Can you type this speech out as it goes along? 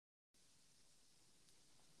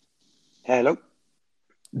Hello.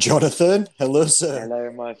 Jonathan, hello, sir.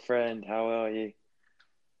 Hello, my friend. How are you?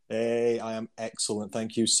 Hey, I am excellent.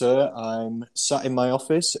 Thank you, sir. I'm sat in my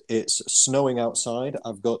office. It's snowing outside.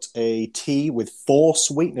 I've got a tea with four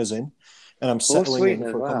sweeteners in, and I'm Four settling in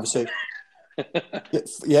sweeteners. for a Wow. conversation.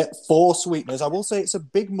 Yeah, four sweeteners. I will say it's a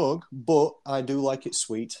big mug, but I do like it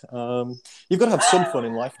sweet. You've got to have some fun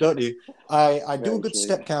in life, don't you? I do a Very good true.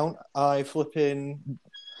 step count. I flip in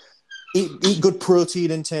eat good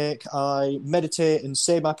protein intake. I meditate and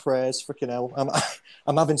say my prayers. Freaking hell,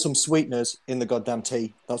 I'm having some sweeteners in the goddamn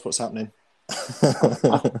tea. That's what's happening.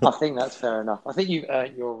 I think that's fair enough. I think you've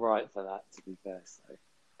earned your right for that, to be fair. So.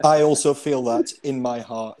 I also feel that in my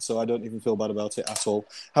heart, so I don't even feel bad about it at all.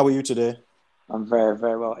 How are you today? I'm very,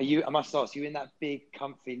 very well. Are you? I must ask, you in that big,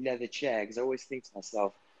 comfy leather chair? Because I always think to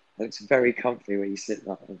myself, it looks very comfy where you sit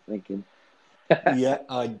there. I'm thinking, Yeah,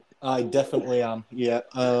 I definitely am. Yeah,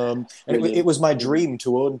 and it brilliant, was my brilliant. dream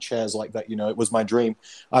to own chairs like that. It was my dream.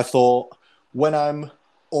 I thought when I'm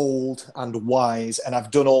old and wise and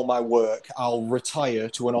I've done all my work, I'll retire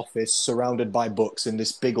to an office surrounded by books in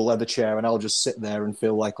this big leather chair, and I'll just sit there and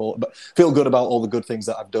but feel good about all the good things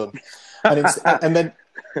that I've done. And then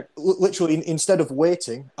literally instead of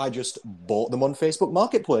waiting, I just bought them on Facebook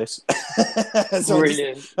Marketplace. so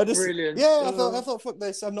Brilliant, I just, brilliant. yeah, I thought, fuck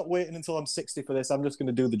this. I'm not waiting until I'm 60 for this. I'm just going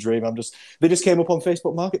to do the dream. They just came up on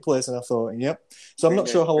Facebook Marketplace, and I thought, yep. So I'm not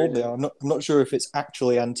sure Brilliant, how old they are. brilliant. I'm not sure if it's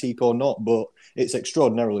actually antique or not, but it's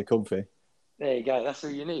extraordinarily comfy. There you go. That's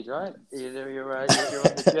all you need, right? You're on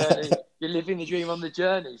the journey. You're living the dream on the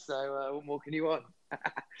journey. So what more can you want?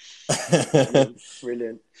 Brilliant,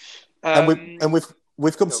 brilliant. and we Um, and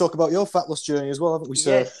we've come to Cool. talk about your fat loss journey as well, haven't we,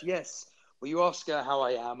 sir? Yes, yes. Well, you ask how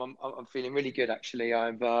I am. I'm feeling really good actually.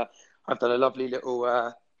 I've done a lovely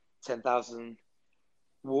little 10,000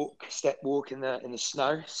 step walk in the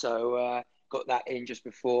snow. So got that in just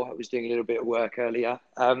before. I was doing a little bit of work earlier.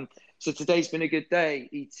 So today's been a good day.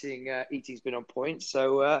 Eating's been on point.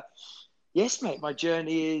 So yes, mate, my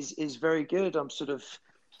journey is very good. I'm sort of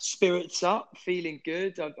spirits up, feeling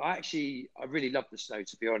good. I really love the snow,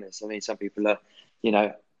 to be honest. I mean, some people are, you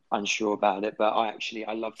know, unsure about it, but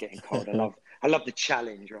I love getting cold. I love the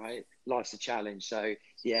challenge, right? Life's a challenge. So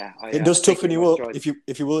yeah, It I does take it toughen in you my up stride.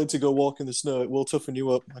 if you're willing to go walk in the snow. It will toughen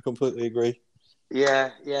you up. I completely agree.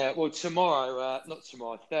 Yeah, yeah. Well, tomorrow, not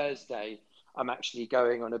tomorrow, Thursday, I'm actually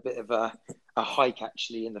going on a bit of a hike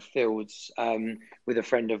actually in the fields with a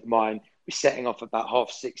friend of mine. We're setting off about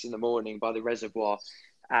 6:30 in the morning by the reservoir,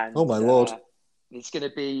 Oh and my lord! it's going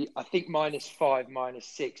to be, I think, -5,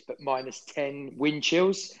 -6, but -10 wind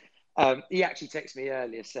chills. He actually texted me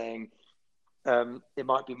earlier saying it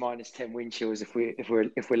might be -10 wind chills if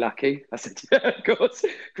we're lucky. I said, yeah, of course,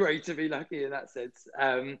 great to be lucky in that sense.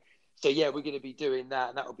 So yeah, we're going to be doing that,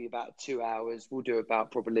 and that will be about 2 hours. We'll do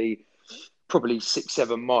about probably 6,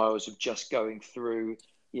 7 miles of just going through,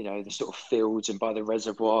 the sort of fields and by the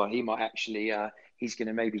reservoir. He might actually, he's going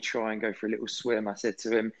to maybe try and go for a little swim. I said to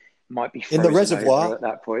him, might be In the frozen over reservoir, at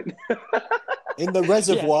that point. in the Yeah,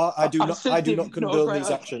 reservoir, I do I not, I said to do him, not not a condone great these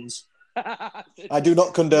idea. actions. I said I to do him, not not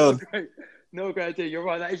a condone. great, not a great idea. You're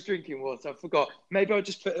right. That is drinking water. I forgot. Maybe I'll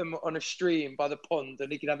just put him on a stream by the pond, and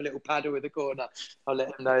he can have a little paddle in the corner. I'll let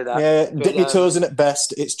him know that. Yeah, But dip your toes in at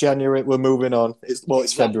best. It's January. We're moving on. It's February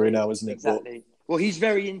exactly, now, isn't it? But exactly. Well, he's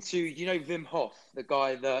very into, Wim Hof, the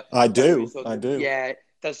guy that I goes do. on I the, do. yeah,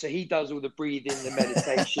 does so he does all the breathing, the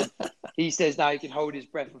meditation. He says now he can hold his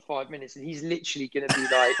breath for 5 minutes, and he's literally going to be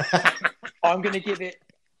like, I'm going to give it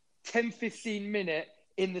 10, 15 minute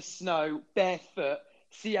in the snow, barefoot,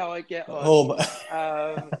 see how I get on. Oh my.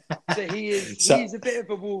 So So, he's a bit of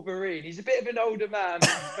a Wolverine. He's a bit of an older man, but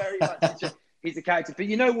he's very much he's a character. But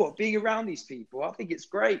you know what? Being around these people, I think it's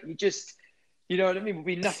great. You know what I mean? We'll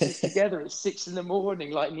be nutted together at 6 in the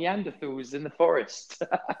morning, like Neanderthals in the forest.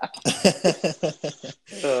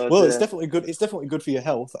 Oh well, it's dear, definitely good. It's definitely good for your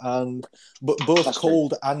health, and but both that's true.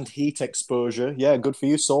 cold and heat exposure, yeah, good for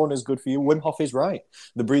you. Sauna is good for you. Wim Hof is right.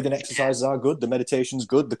 The breathing exercises are good. The meditation's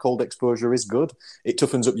good. The cold exposure is good. It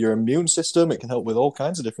toughens up your immune system. It can help with all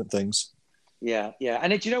kinds of different things. Yeah, yeah.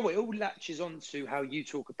 And do you know what? It all latches on to how you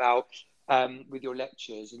talk about with your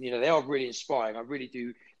lectures. And, they are really inspiring. I really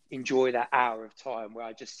do enjoy that hour of time where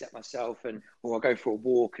I just set myself or I go for a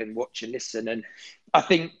walk and watch and listen. And I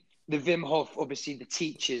think the Wim Hof, obviously, the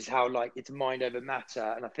teaches how, like, it's mind over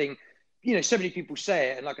matter. And I think, so many people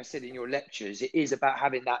say it. And like I said in your lectures, it is about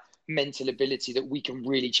having that mental ability that we can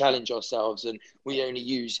really challenge ourselves and we only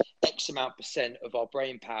use X amount percent of our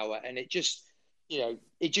brain power. And it just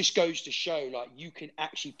goes to show like you can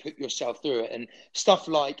actually put yourself through it and stuff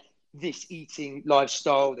like this eating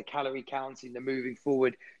lifestyle, the calorie counting, the moving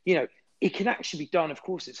forward, you know, it can actually be done. Of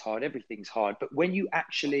course, it's hard. Everything's hard. But when you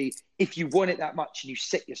actually, if you want it that much and you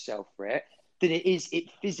set yourself for it, then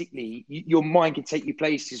it physically, your mind can take you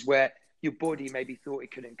places where your body maybe thought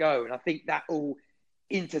it couldn't go. And I think that all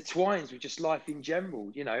intertwines with just life in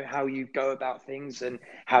general, how you go about things and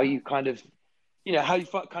how you kind of, how you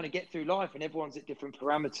kind of get through life, and everyone's at different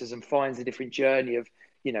parameters and finds a different journey of,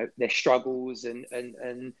 their struggles and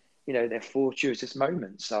their fortuitous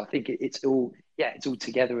moments. So I think it's all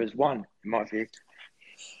together as one, in my view.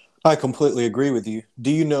 I completely agree with you.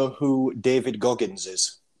 Do you know who David Goggins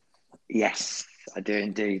is? Yes, I do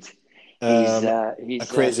indeed. He's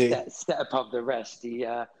crazy step above the rest. He did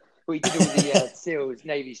all the SEALs,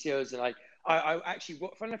 Navy SEALs, and I actually,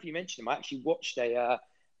 funny enough, you mentioned him. I actually watched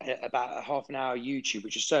about a half an hour YouTube,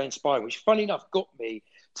 which is so inspiring, which funny enough got me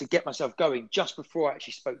to get myself going just before I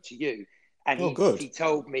actually spoke to you. And he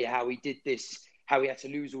told me how he did this, how he had to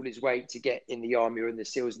lose all his weight to get in the army or in the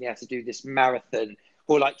SEALs, and he had to do this marathon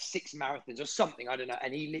or like 6 marathons or something, I don't know.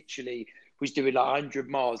 And he literally was doing like 100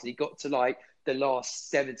 miles, and he got to like the last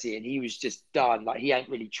 70 and he was just done. Like, he ain't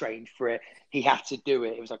really trained for it. He had to do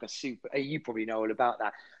it. It was like you probably know all about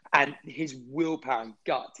that. And his willpower and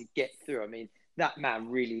gut to get through. I mean, that man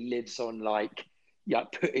really lives on like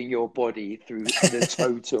putting your body through the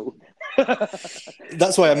total.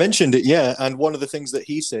 That's why I mentioned it, yeah. And one of the things that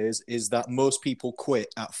he says is that most people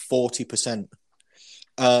quit at 40%.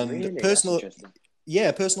 And really?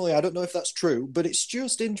 personally, I don't know if that's true, but it's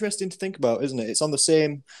just interesting to think about, isn't it? It's on the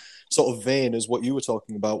same sort of vein as what you were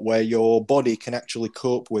talking about, where your body can actually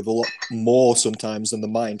cope with a lot more sometimes than the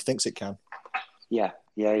mind thinks it can. Yeah,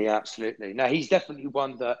 absolutely. No, he's definitely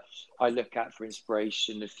one that I look at for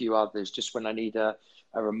inspiration. A few others, just when I need a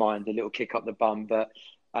reminder, a little kick up the bum. But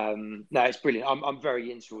no, it's brilliant. I'm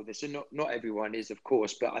very into all this, and not everyone is, of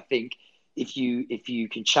course. But I think if you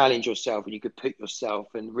can challenge yourself and you could put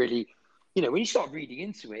yourself and really, when you start reading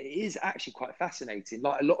into it, it is actually quite fascinating.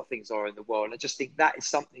 Like a lot of things are in the world. And I just think that is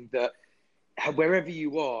something that wherever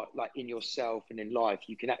you are, like in yourself and in life,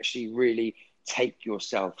 you can actually really take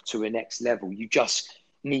yourself to a next level. You just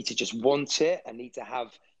need to just want it and need to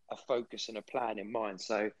have a focus and a plan in mind.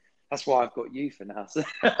 So that's why I've got you for now. So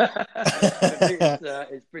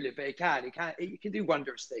it's brilliant, but it can do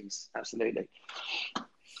wondrous things. Absolutely.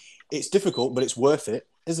 It's difficult, but it's worth it,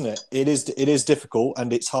 isn't it? It is difficult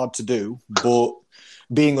and it's hard to do, but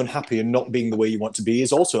being unhappy and not being the way you want to be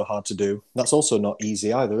is also hard to do. That's also not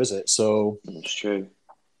easy either, is it? So it's true.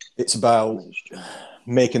 It's about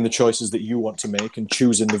making the choices that you want to make and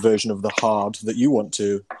choosing the version of the hard that you want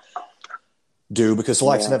to do, because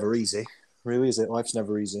life's never easy. Really, is it? Life's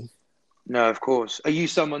never easy. No, of course. Are you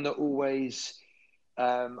someone that always...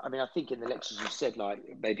 I think in the lectures you said, like,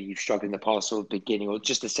 maybe you've struggled in the past or beginning, or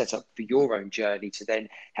just to set up for your own journey to then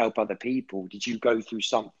help other people. Did you go through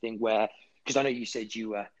something where, because I know you said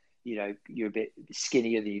you were, you're a bit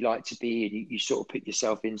skinnier than you like to be, and you sort of put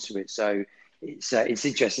yourself into it. So it's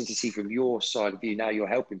interesting to see from your side of view, now you're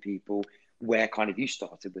helping people, where kind of you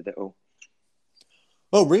started with it all.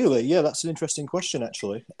 Oh, really? Yeah, that's an interesting question,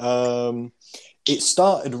 actually. It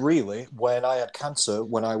started really when I had cancer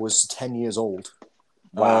when I was 10 years old.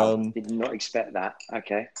 Wow, did not expect that.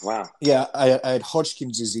 Okay, wow. Yeah, I had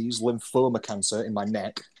Hodgkin's disease, lymphoma cancer in my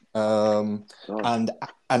neck. And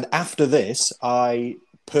after this, I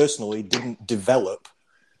personally didn't develop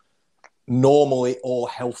normally or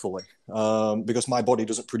healthily, because my body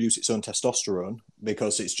doesn't produce its own testosterone,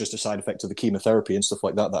 because it's just a side effect of the chemotherapy and stuff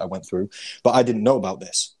like that I went through. But I didn't know about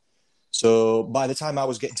this. So by the time I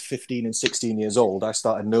was getting to 15 and 16 years old, I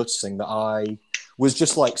started noticing that I was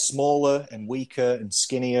just like smaller and weaker and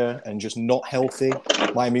skinnier and just not healthy.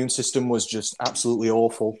 My immune system was just absolutely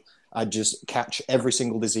awful. I'd just catch every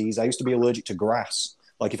single disease. I used to be allergic to grass.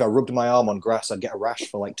 Like if I rubbed my arm on grass, I'd get a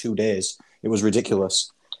rash for like 2 days. It was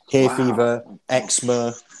ridiculous. Hay fever,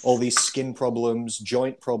 eczema, all these skin problems,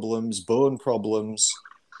 joint problems, bone problems,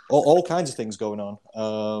 all kinds of things going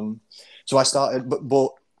on. So I started, but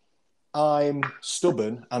I'm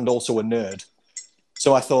stubborn and also a nerd.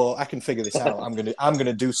 So I thought, I can figure this out. I'm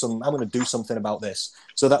gonna do something about this.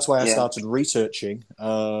 So that's why I started researching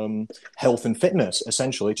health and fitness,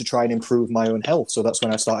 essentially, to try and improve my own health. So that's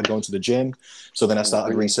when I started going to the gym. So then I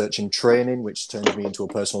started researching training, which turned me into a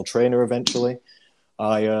personal trainer eventually.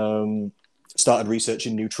 I started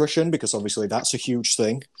researching nutrition, because obviously that's a huge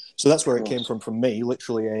thing. So that's where it came from me,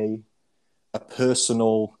 literally a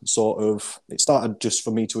personal sort of, it started just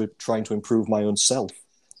for me to trying to improve my own self.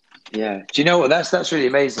 Yeah. Do you know what? That's really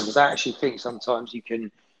amazing, because I actually think sometimes you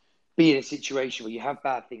can be in a situation where you have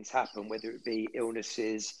bad things happen, whether it be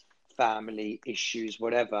illnesses, family issues,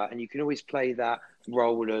 whatever, and you can always play that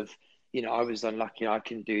role of, I was unlucky, I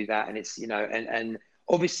couldn't do that. And it's, and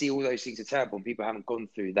obviously all those things are terrible and people haven't gone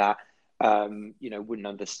through that, wouldn't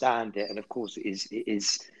understand it. And of course it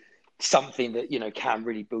is something that, can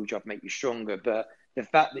really build you up, make you stronger. But the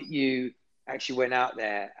fact that you actually went out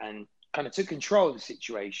there and kind of took control of the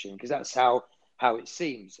situation, because that's how it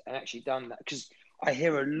seems, and actually done that. Because I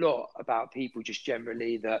hear a lot about people just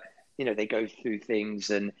generally that, they go through things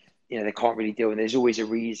and, they can't really deal, and there's always a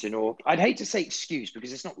reason, or I'd hate to say excuse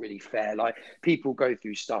because it's not really fair. Like, people go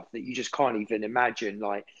through stuff that you just can't even imagine,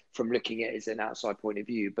 like, from looking at it as an outside point of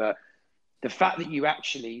view. But the fact that you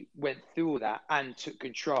actually went through all that and took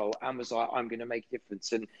control and was like, I'm going to make a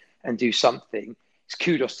difference and do something, it's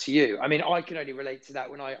kudos to you. I mean, I can only relate to that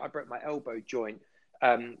when I broke my elbow joint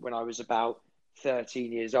when I was about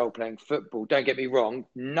 13 years old playing football. Don't get me wrong.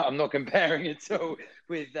 No, I'm not comparing at all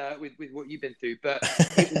with what you've been through. But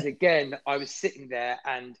it was, again, I was sitting there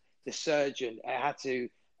and the surgeon had to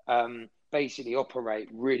basically operate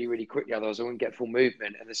really, really quickly. Otherwise I wouldn't get full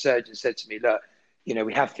movement. And the surgeon said to me, look,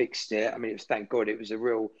 we have fixed it. I mean, thank God, it was a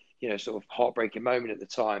real, sort of heartbreaking moment at the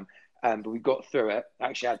time. But we got through it. I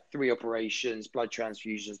actually had 3 operations, blood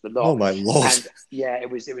transfusions, the lot. Oh my Lord. And yeah, it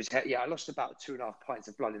was, I lost about 2.5 pints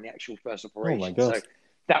of blood in the actual first operation. Oh my God. So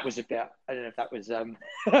that was a bit, I don't know if that was on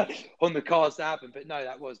the cards to happen, but no,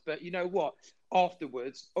 that was. But you know what?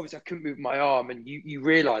 Afterwards, obviously I couldn't move my arm, and you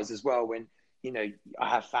realize as well when, I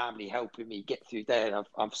have family helping me get through there, and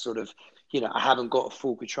I've sort of, I haven't got a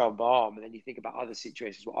full control of my arm. And then you think about other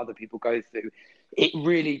situations, what other people go through. It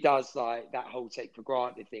really does, like, that whole take for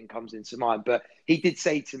granted thing comes into mind. But he did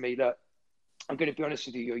say to me, look, I'm going to be honest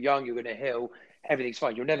with you, you're young, you're going to heal, everything's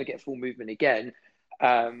fine. You'll never get full movement again,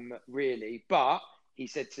 really. But he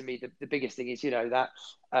said to me, the biggest thing is, that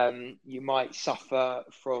you might suffer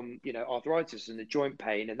from, arthritis and the joint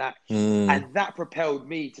pain, and that and that propelled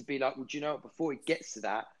me to be like, well, do you know what? Before it gets to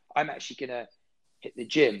that, I'm actually going to hit the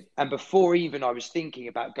gym. And before even I was thinking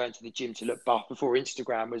about going to the gym to look buff, before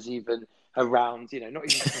Instagram was even around, not even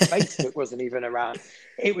Facebook wasn't even around.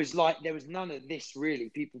 It was like there was none of this really.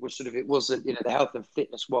 People were sort of, it wasn't, the health and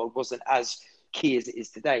fitness world wasn't as key as it is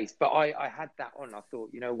today. But I had that on. I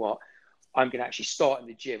thought, you know what? I'm going to actually start in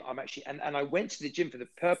the gym. I'm actually, and I went to the gym for the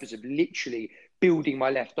purpose of literally building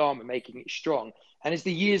my left arm and making it strong. And as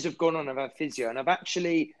the years have gone on, I've had physio, and I've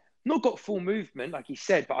actually not got full movement, like he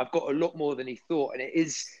said, but I've got a lot more than he thought. And it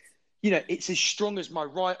is, it's as strong as my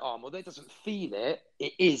right arm. Although it doesn't feel it,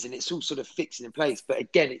 it is, and it's all sort of fixing in place. But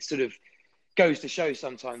again, it sort of goes to show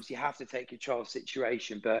sometimes you have to take control of the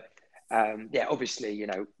situation. But obviously,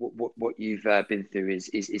 what you've been through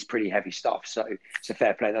is pretty heavy stuff. So it's a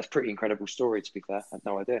fair play. That's a pretty incredible story, to be fair. I had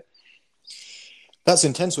no idea. That's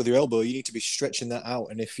intense with your elbow. You need to be stretching that out.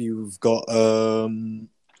 And if you've got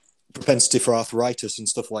propensity for arthritis and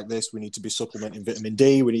stuff like this, we need to be supplementing vitamin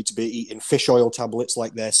D. We need to be eating fish oil tablets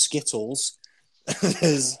like they're Skittles.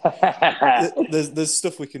 there's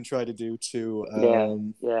stuff we can try to do to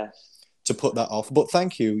put that off. But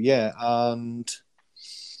thank you. Yeah. And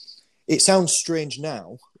it sounds strange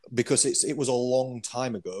now because it was a long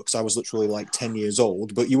time ago, because I was literally like 10 years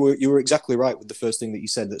old. But you were exactly right with the first thing that you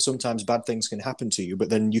said, that sometimes bad things can happen to you, but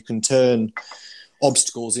then you can turn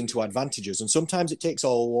obstacles into advantages. And sometimes it takes a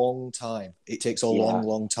long time. It takes a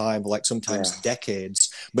long time, like sometimes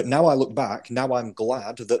decades. But now I look back, now I'm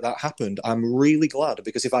glad that happened. I'm really glad,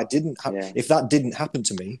 because if that didn't happen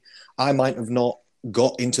to me, I might have not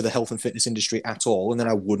got into the health and fitness industry at all, and then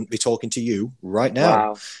I wouldn't be talking to you right now.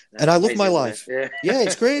 Wow. And I love my life. Yeah,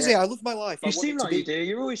 it's crazy. I love my life. You seem like you do.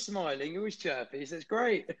 You're always smiling. You're always chirpy. So it's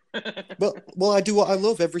great. Well, I do what I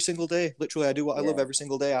love every single day. Literally, I do what I love every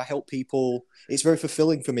single day. I help people. It's very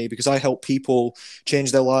fulfilling for me because I help people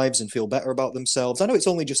change their lives and feel better about themselves. I know it's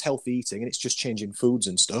only just healthy eating and it's just changing foods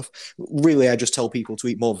and stuff. Really, I just tell people to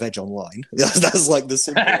eat more veg online. That's like the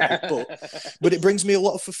simple but it brings me a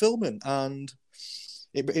lot of fulfillment, and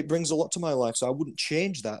it brings a lot to my life, so I wouldn't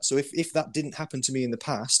change that. So if that didn't happen to me in the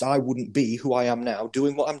past, I wouldn't be who I am now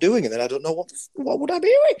doing what I'm doing, and then I don't know what would I be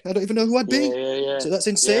doing. I don't even know who I'd be. So that's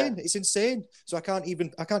insane. It's insane. So I can't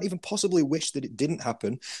even possibly wish that it didn't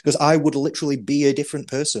happen, because I would literally be a different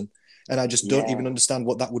person, and I just don't even understand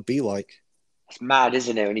what that would be like. It's mad,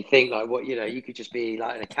 isn't it? When you think like what you could just be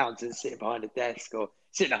like an accountant sitting behind a desk, or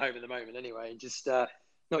sitting at home at the moment anyway, and just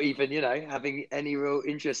not even, having any real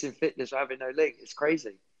interest in fitness or having no link. It's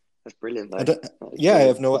crazy. That's brilliant, though.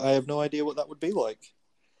 I have no idea what that would be like.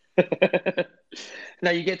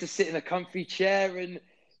 Now you get to sit in a comfy chair and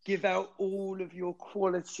give out all of your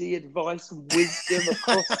quality advice and wisdom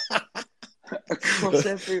across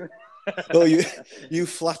everyone. Oh, you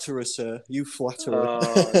flatter us, sir. You flatter us.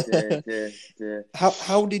 Oh, dear.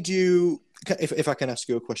 How did you... if I can ask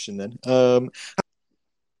you a question then,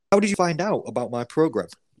 how did you find out about my program?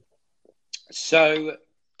 So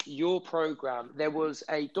your program, there was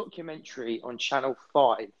a documentary on Channel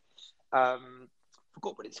 5.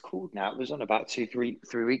 Forgot what it's called now. It was on about 3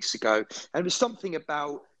 weeks ago. And it was something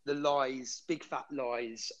about the lies, big fat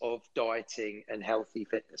lies of dieting and healthy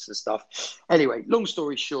fitness and stuff. Anyway, long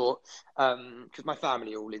story short, because my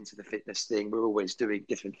family are all into the fitness thing, we're always doing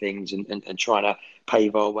different things and trying to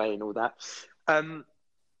pave our way and all that.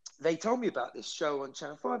 They told me about this show on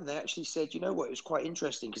Channel 5, and they actually said, you know what, it was quite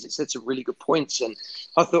interesting because it said some really good points. And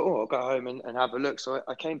I thought, oh, I'll go home and have a look. So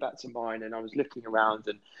I came back to mine and I was looking around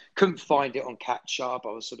and couldn't find it on Catch Up.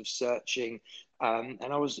 I was sort of searching, and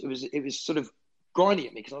it was sort of grinding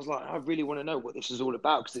at me because I was like, I really want to know what this is all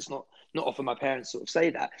about because it's not often my parents sort of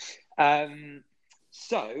say that.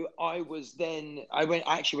 So I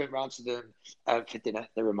actually went round to them for dinner.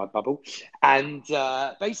 They were in my bubble. And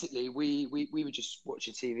basically we were just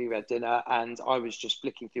watching TV, we had dinner, and I was just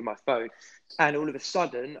flicking through my phone. And all of a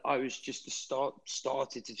sudden I was just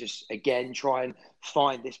started to just again try and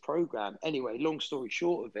find this program. Anyway, long story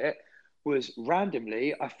short of it was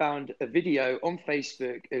randomly I found a video on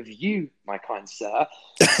Facebook of you, my kind sir,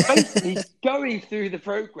 basically going through the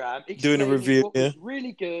program, Doing a review, what was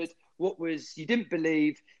really good, what was you didn't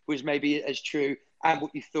believe was maybe as true, and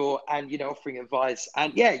what you thought, and offering advice.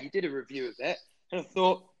 And yeah, you did a review of it, and I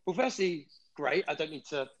thought, well, firstly, great. I don't need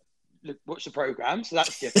to watch the program, so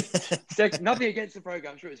that's good. Nothing against the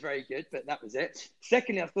program, I'm sure it was very good, but that was it.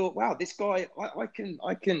 Secondly, I thought, wow, this guy, I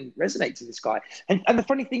can resonate to this guy. And the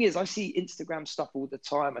funny thing is, I see Instagram stuff all the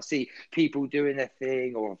time. I see people doing their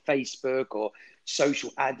thing, or on Facebook, or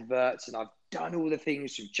social adverts, and I've done all the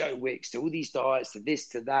things from Joe Wicks to all these diets to this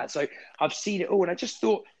to that. So I've seen it all, and I just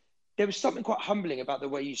thought there was something quite humbling about the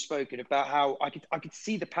way you spoke and about how I could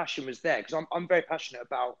see the passion was there, because I'm very passionate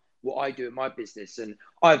about what I do in my business, and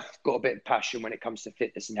I've got a bit of passion when it comes to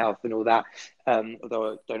fitness and health and all that.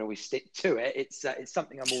 Although I don't always stick to it, it's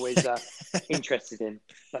something I'm always interested in,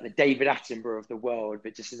 like the David Attenborough of the world,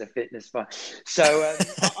 but just in the fitness fun. So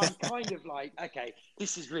I'm kind of like, okay,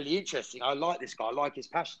 this is really interesting. I like this guy. I like his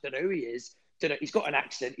passion. Don't know who he is. Don't know. He's got an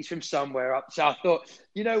accent. He's from somewhere up. So I thought,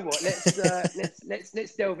 you know what?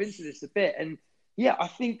 Let's delve into this a bit. And yeah, I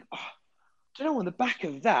think. I don't know, on the back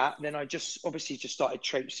of that, then I just started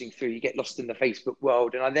traipsing through. You get lost in the Facebook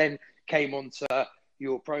world. And I then came onto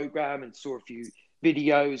your program and saw a few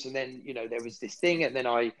videos. And then, there was this thing. And then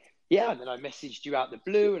I messaged you out the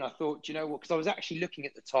blue. And I thought, you know what? Because I was actually looking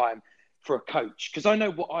at the time for a coach. Because I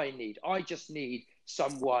know what I need. I just need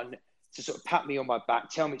someone to sort of pat me on my back,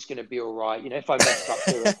 tell me it's going to be all right. If I mess up,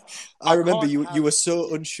 do it. I remember you were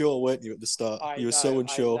so unsure, weren't you, at the start? You were so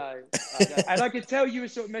unsure. I know. And I could tell you were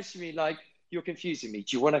sort of messaging me like, you're confusing me.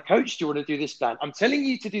 Do you want a coach? Do you want to do this plan? I'm telling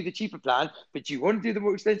you to do the cheaper plan, but do you want to do the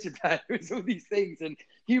more expensive plan? It's all these things. And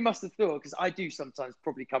you must have thought, because I do sometimes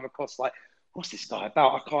probably come across like, what's this guy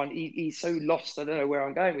about? He's so lost. I don't know where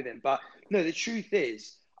I'm going with him. But no, the truth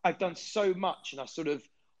is I've done so much, and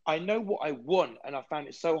I know what I want, and I found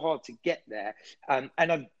it so hard to get there. And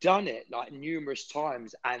I've done it like numerous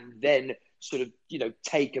times, and then sort of,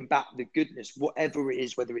 taken back the goodness, whatever it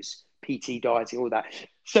is, whether it's PT dieting, all that.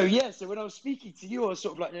 So when I was speaking to you, I was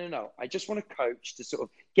sort of like, no, I just want a coach to sort of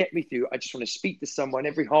get me through. I just want to speak to someone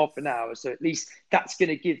every half an hour. So at least that's going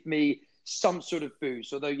to give me some sort of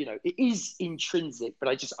boost, although, it is intrinsic, but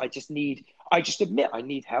I just admit I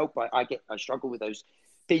need help. I struggle with those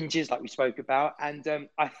binges like we spoke about. And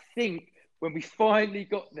I think when we finally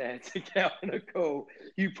got there to get on a call,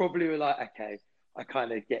 you probably were like, okay, I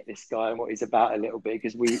kind of get this guy and what he's about a little bit,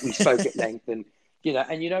 because we spoke at length, and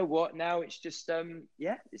and you know what, now it's just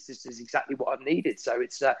it's just is exactly what I've needed. So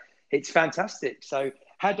it's fantastic. So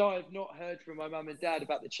had I have not heard from my mum and dad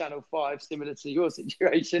about the Channel 5, similar to your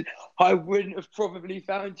situation, I wouldn't have probably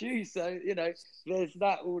found you. So there's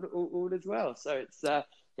that all as well. So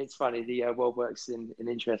it's funny, the world works in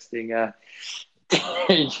interesting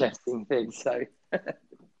interesting things. So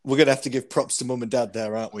we're going to have to give props to mum and dad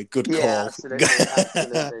there, aren't we? Good call. Yeah, absolutely.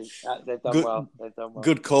 They've done well.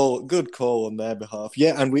 Good call on their behalf.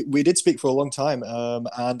 Yeah, and we did speak for a long time,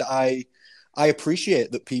 and I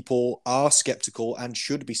appreciate that people are skeptical and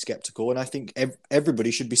should be skeptical, and I think everybody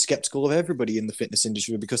should be skeptical of everybody in the fitness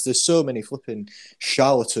industry, because there's so many flipping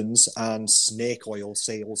charlatans and snake oil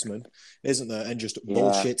salesmen, isn't there? And just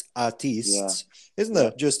bullshit artists, isn't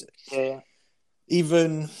there? Just...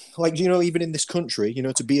 Even even in this country,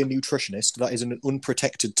 to be a nutritionist, that is an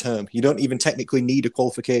unprotected term. You don't even technically need a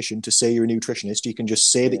qualification to say you're a nutritionist. You can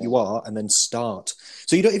just say that you are and then start.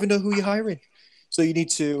 So you don't even know who you're hiring. So you need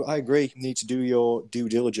to, I agree, you need to do your due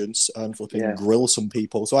diligence and flipping Yeah. grill some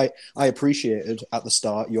people. So I appreciated at the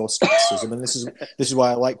start your skepticism, and this is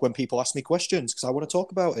why I like when people ask me questions, because I want to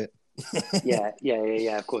talk about it.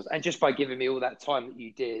 Yeah, of course. And just by giving me all that time that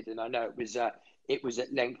you did, and I know it was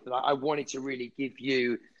at length, and I wanted to really give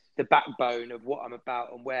you the backbone of what I'm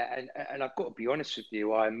about and where. And I've got to be honest with you,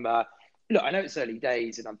 look, I know it's early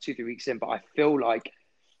days and I'm 2-3 weeks in, but I feel like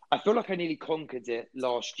I nearly conquered it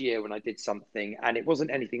last year when I did something, and it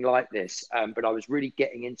wasn't anything like this, but I was really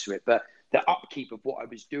getting into it. But the upkeep of what I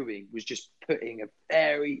was doing was just putting a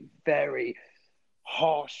very, very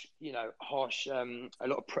harsh, a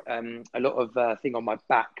lot of thing on my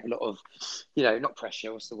back, a lot of, not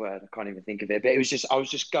pressure. What's the word? I can't even think of it. But it was just, I was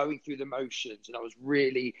just going through the motions, and I was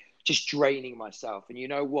really just draining myself. And you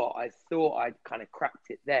know what? I thought I'd kind of cracked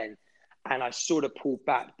it then, and I sort of pulled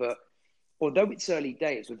back. But although it's early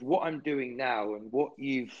days, with what I'm doing now and what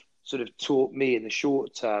you've sort of taught me in the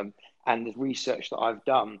short term and the research that I've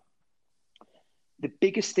done, the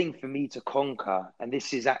biggest thing for me to conquer, and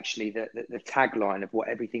this is actually the tagline of what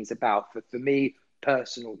everything's about for me,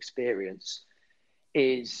 personal experience,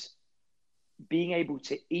 is being able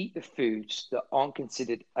to eat the foods that aren't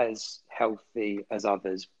considered as healthy as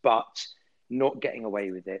others, but not getting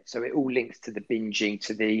away with it. So it all links to the binging,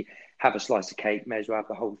 to the have a slice of cake, may as well have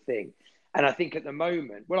the whole thing. And I think at the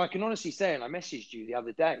moment, well, I can honestly say, and I messaged you the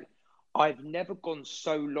other day, I've never gone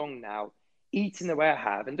so long now eating the way I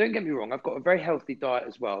have. And don't get me wrong, I've got a very healthy diet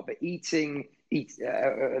as well, but a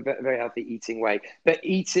very healthy eating way, but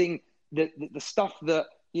eating the stuff that,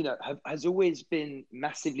 has always been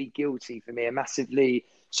massively guilty for me and massively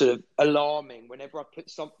sort of alarming whenever I put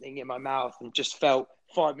something in my mouth and just felt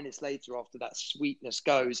 5 minutes later after that sweetness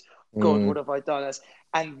goes, God, what have I done?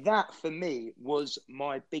 And that for me was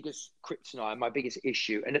my biggest kryptonite, my biggest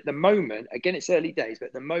issue. And at the moment, again, it's early days, but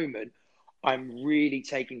at the moment, I'm really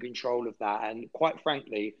taking control of that. And quite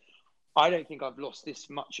frankly, I don't think I've lost this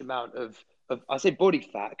much amount of I say body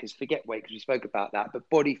fat, because forget weight, because we spoke about that, but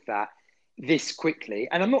body fat this quickly.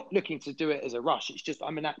 And I'm not looking to do it as a rush. It's just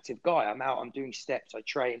I'm an active guy. I'm out, I'm doing steps, I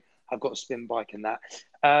train, I've got a spin bike and that,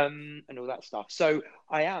 and all that stuff. So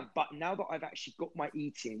I am. But now that I've actually got my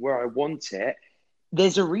eating where I want it,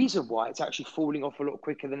 there's a reason why it's actually falling off a lot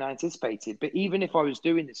quicker than I anticipated. But even if I was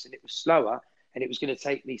doing this and it was slower and it was going to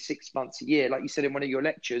take me 6 months a year, like you said in one of your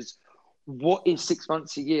lectures, what is 6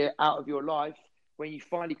 months a year out of your life when you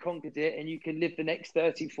finally conquered it and you can live the next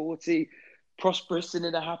 30, 40 prosperous and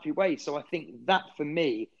in a happy way? So I think that for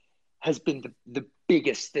me has been the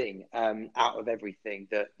biggest thing out of everything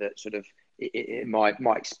that sort of in my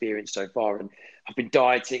experience so far. And I've been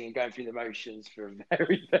dieting and going through the motions for a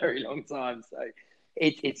very, very long time. So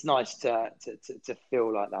it's nice to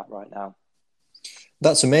feel like that right now.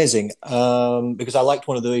 That's amazing, because I liked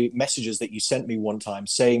one of the messages that you sent me one time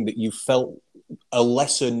saying that you felt a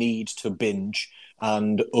lesser need to binge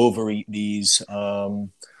and overeat these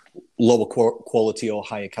lower quality or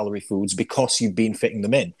higher calorie foods because you've been fitting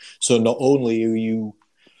them in. So not only are you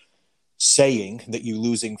saying that you're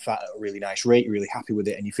losing fat at a really nice rate, you're really happy with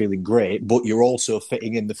it and you're feeling great, but you're also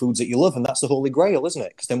fitting in the foods that you love. And that's the holy grail, isn't it?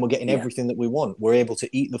 Because then we're getting everything that we want. We're able to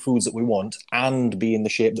eat the foods that we want and be in the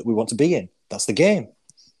shape that we want to be in. That's the game.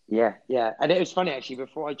 Yeah. And it was funny, actually,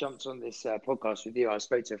 before I jumped on this podcast with you, I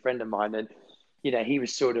spoke to a friend of mine, and, he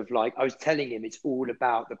was sort of like, I was telling him it's all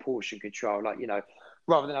about the portion control. Like,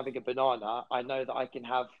 rather than having a banana, I know that I can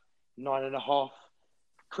have 9.5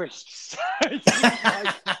 crisps. Like,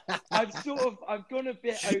 I've gone a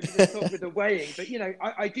bit over the top with the weighing, but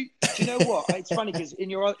I do. Do you know what? It's funny because in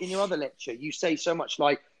your other lecture, you say so much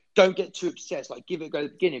like, don't get too obsessed, like give it a go at the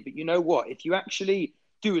beginning. But you know what? If you actually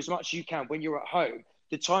do as much as you can when you're at home,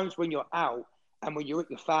 the times when you're out and when you're with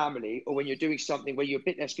your family, or when you're doing something where you're a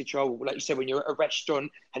bit less controllable, like you said, when you're at a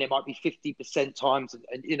restaurant and it might be 50% times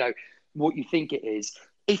and what you think it is.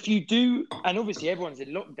 If you do, and obviously everyone's in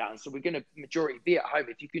lockdown, so we're going to majority be at home.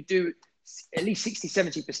 If you could do at least 60,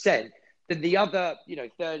 70%, then the other,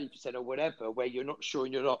 30% or whatever, where you're not sure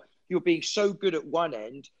and you're being so good at one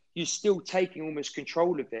end, you're still taking almost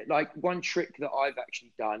control of it. Like one trick that I've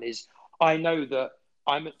actually done is I know that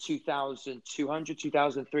I'm at 2,200,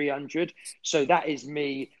 2,300. So that is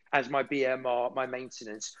me as my BMR, my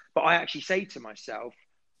maintenance. But I actually say to myself,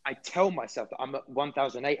 I tell myself that I'm at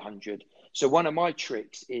 1,800. So one of my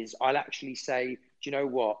tricks is I'll actually say, do you know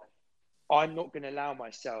what? I'm not going to allow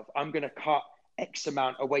myself. I'm going to cut X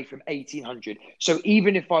amount away from 1,800. So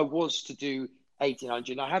even if I was to do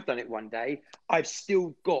 1,800, and I have done it one day, I've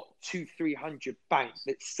still got 200-300 bank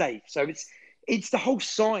that's safe. So it's the whole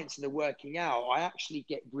science and the working out. I actually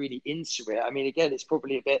get really into it. I mean, again, it's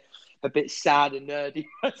probably a bit sad and nerdy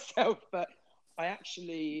myself, but I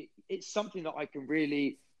actually, it's something that I can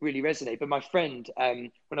really, really resonate. But my friend,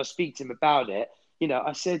 when I speak to him about it,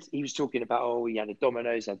 I said, he was talking about, oh, he had a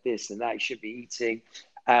Domino's, had this and that, he should be eating.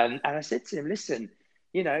 And I said to him, listen,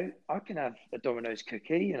 I can have a Domino's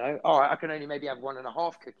cookie, all right, I can only maybe have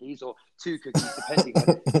 1.5 cookies or 2 cookies, depending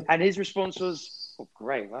on. And his response was, oh,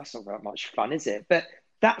 great, well, that's not that much fun, is it? But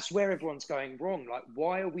that's where everyone's going wrong. Like,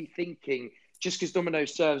 why are we thinking just because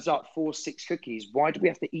Domino's serves up 4, 6 cookies, why do we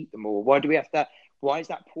have to eat them all? Why is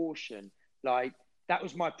that portion? Like, that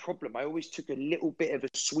was my problem. I always took a little bit of a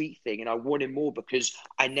sweet thing and I wanted more because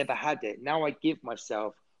I never had it. Now I give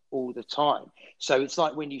myself all the time. So it's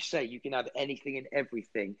like when you say you can have anything and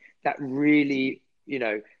everything, that really,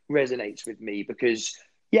 resonates with me because,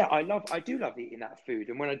 yeah, I do love eating that food.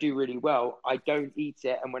 And when I do really well, I don't eat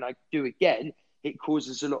it. And when I do again, it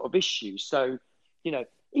causes a lot of issues. So,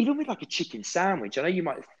 even with like a chicken sandwich, I know you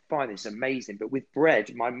might find this amazing, but with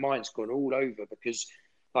bread, my mind's gone all over because,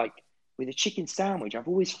 like, with a chicken sandwich, I've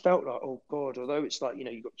always felt like, oh God, although it's like,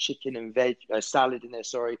 you've got chicken and veg salad in there,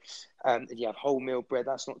 sorry, and you have wholemeal bread,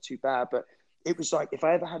 that's not too bad. But it was like, if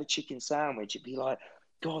I ever had a chicken sandwich, it'd be like,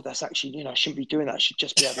 God, that's actually, I shouldn't be doing that. I should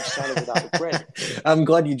just be having salad without the bread. I'm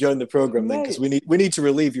glad you joined the program then, because we need to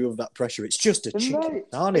relieve you of that pressure. It's just a chicken,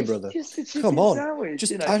 aren't it, brother? Just a chicken Come on,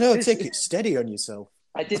 sandwich. I know, take it steady on yourself.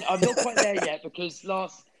 I'm not quite there yet because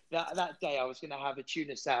that day I was going to have a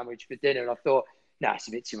tuna sandwich for dinner, and I thought, nah, it's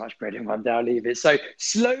a bit too much bread in one day, I'll leave it. So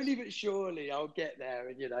slowly but surely I'll get there,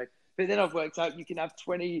 and but then I've worked out you can have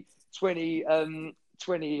 20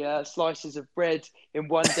 slices of bread in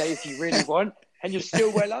one day if you really want, and you're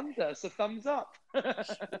still well under. So thumbs up.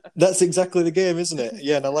 That's exactly the game, isn't it?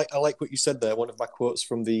 Yeah, and I like what you said there. One of my quotes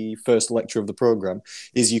from the first lecture of the program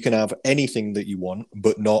is you can have anything that you want,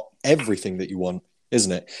 but not everything that you want.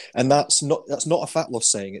 Isn't it? And that's not a fat loss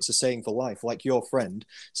saying. It's a saying for life. Like your friend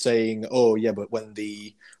saying, "Oh yeah, but when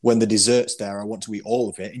the dessert's there, I want to eat all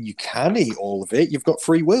of it." And you can eat all of it. You've got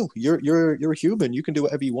free will. You're a human. You can do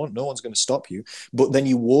whatever you want. No one's going to stop you. But then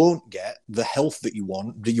you won't get the health that you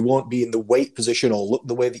want. That you won't be in the weight position or look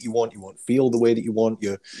the way that you want. You won't feel the way that you want.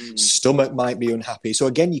 Your stomach might be unhappy. So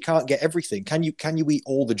again, you can't get everything. Can you eat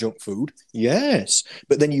all the junk food? Yes,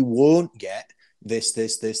 but then you won't get this,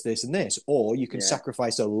 and this. Or you can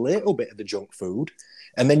sacrifice a little bit of the junk food,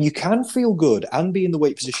 and then you can feel good and be in the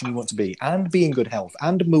weight position you want to be, and be in good health,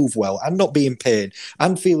 and move well, and not be in pain,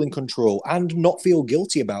 and feel in control, and not feel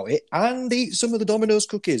guilty about it, and eat some of the Domino's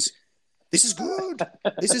cookies. This is good.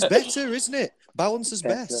 This is better, isn't it? Balance is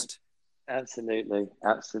best. Absolutely.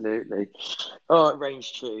 Oh, it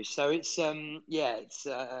reigns true. So it's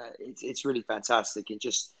it's really fantastic, and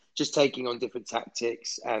just taking on different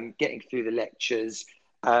tactics and getting through the lectures.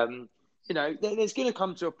 There's going to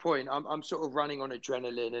come to a point. I'm sort of running on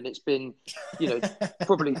adrenaline, and it's been,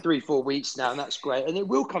 probably 3-4 weeks now, and that's great. And it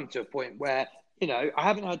will come to a point where, I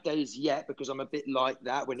haven't had days yet because I'm a bit like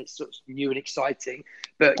that when it's sort of new and exciting.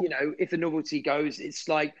 But, if the novelty goes, it's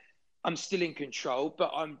like I'm still in control,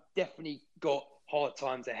 but I'm definitely got hard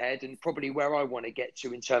times ahead, and probably where I want to get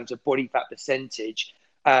to in terms of body fat percentage.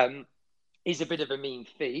 Is a bit of a mean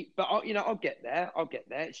feat, but I'll get there.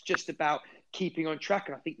 It's just about keeping on track,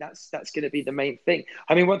 and I think that's going to be the main thing.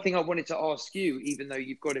 I mean, one thing I wanted to ask you, even though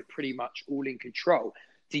you've got it pretty much all in control,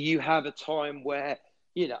 do you have a time where,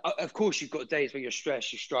 of course you've got days where you're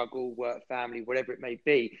stressed, you struggle, work, family, whatever it may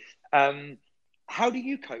be. How do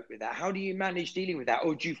you cope with that? How do you manage dealing with that?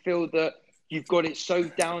 Or do you feel that you've got it so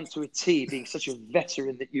down to a T, being such a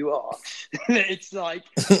veteran that you are, it's like,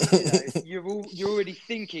 you're already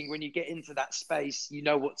thinking when you get into that space, you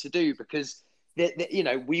know what to do, because,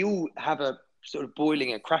 we all have a sort of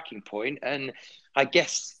boiling and cracking point. And I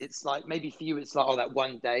guess it's like, maybe for you, it's like, oh, that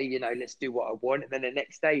one day, let's do what I want. And then the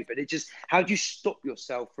next day, but how do you stop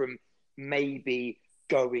yourself from maybe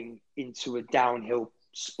going into a downhill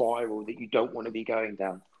spiral that you don't want to be going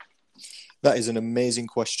down? That is an amazing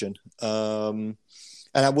question. And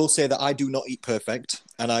I will say that I do not eat perfect,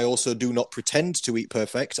 and I also do not pretend to eat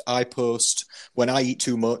perfect. I post when I eat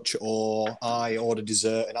too much, or I order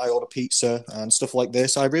dessert and I order pizza and stuff like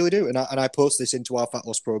this. I really do. And I post this into our fat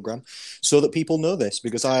loss program so that people know this,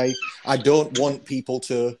 because I don't want people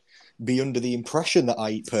to be under the impression that I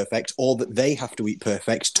eat perfect, or that they have to eat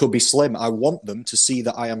perfect to be slim. I want them to see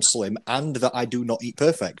that I am slim and that I do not eat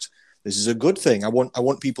perfect. This is a good thing. I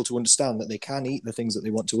want people to understand that they can eat the things that they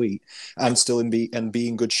want to eat and still be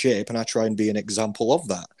in good shape. And I try and be an example of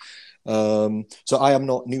that. So I am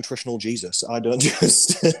not nutritional Jesus. I don't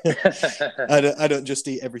just I don't just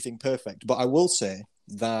eat everything perfect. But I will say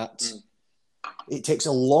that it takes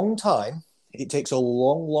a long time it takes a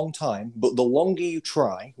long, long time. But the longer you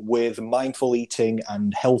try with mindful eating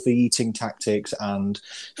and healthy eating tactics and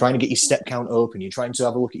trying to get your step count up, and you're trying to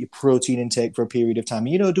have a look at your protein intake for a period of time,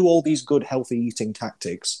 do all these good healthy eating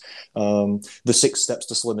tactics, the 6 steps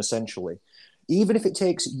to slim essentially. Even if it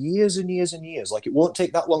takes years and years and years, like it won't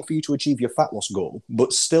take that long for you to achieve your fat loss goal,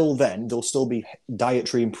 but still then there'll still be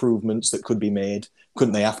dietary improvements that could be made,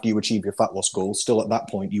 couldn't they, after you achieve your fat loss goal? Still at that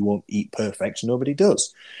point, you won't eat perfect. Nobody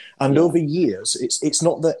does. And over years, it's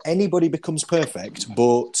not that anybody becomes perfect,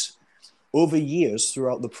 but over years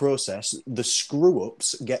throughout the process, the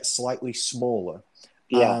screw-ups get slightly smaller.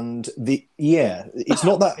 Yeah. And it's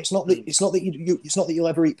not that you'll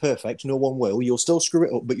ever eat perfect. No one will. You'll still screw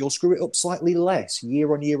it up, but you'll screw it up slightly less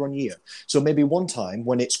year on year on year. So maybe one time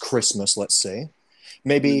when it's Christmas, let's say,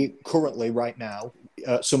 maybe currently right now,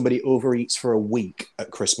 somebody overeats for a week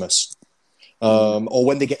at Christmas. Or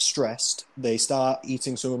when they get stressed, they start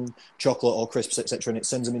eating some chocolate or crisps, etc., and it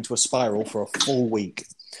sends them into a spiral for a full week.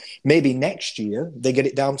 Maybe next year they get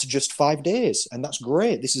it down to just 5 days, and that's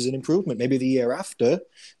great. This is an improvement. Maybe the year after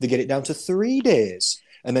they get it down to 3 days,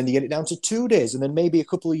 and then you get it down to 2 days, and then maybe a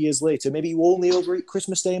couple of years later, maybe you only overeat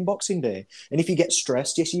Christmas Day and Boxing Day. And if you get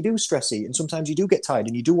stressed, yes, you do stress eat, and sometimes you do get tired,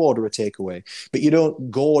 and you do order a takeaway, but you don't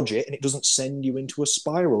gorge it, and it doesn't send you into a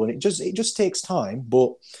spiral. And it just takes time,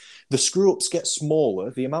 but the screw-ups get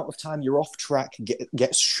smaller. The amount of time you're off track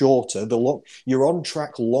gets shorter. You're on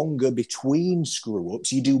track longer between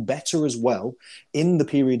screw-ups. You do better as well in the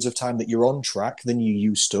periods of time that you're on track than you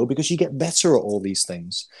used to, because you get better at all these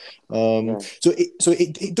things. So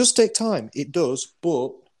it does take time. It does,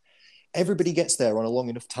 but everybody gets there on a long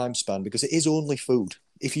enough time span, because it is only food.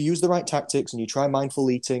 If you use the right tactics and you try mindful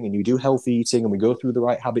eating and you do healthy eating and we go through the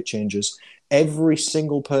right habit changes, every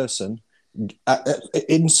single person,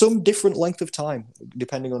 in some different length of time,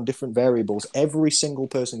 depending on different variables, every single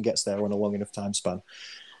person gets there on a long enough time span.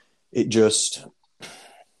 It just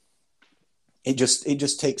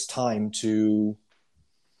takes time to,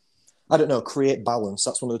 I don't know, create balance.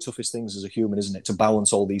 That's one of the toughest things as a human, isn't it? To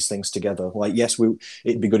balance all these things together. Like, yes,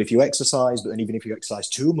 it'd be good if you exercise, but then even if you exercise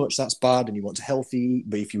too much, that's bad, and you want to healthy eat.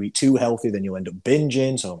 But if you eat too healthy, then you'll end up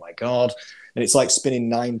binging. So, oh my God. And it's like spinning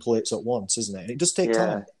 9 plates at once, isn't it? And it does take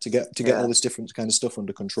time to get all this different kind of stuff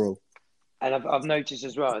under control. And I've noticed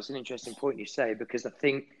as well, it's an interesting point you say, because I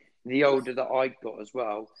think the older that I got as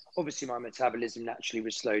well, obviously my metabolism naturally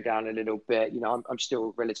would slow down a little bit. I'm still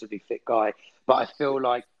a relatively fit guy, but I feel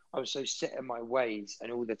like I was so set in my ways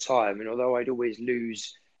and all the time. And although I'd always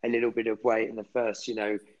lose a little bit of weight in the first,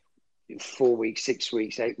 4 weeks, 6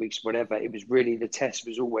 weeks, 8 weeks, whatever, it was really, the test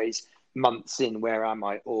was always months in, where am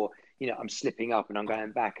I? Or, I'm slipping up and I'm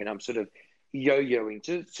going back, and I'm sort of yo-yoing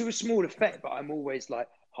to a small effect, but I'm always like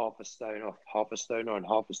half a stone off, half a stone on,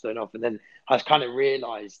 half a stone off. And then I kind of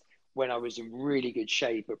realized when I was in really good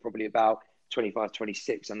shape at probably about 25,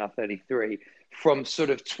 26, I'm now 33, from sort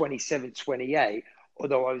of 27, 28,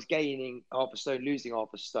 although I was gaining half a stone, losing half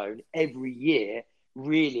a stone every year,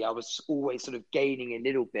 really, I was always sort of gaining a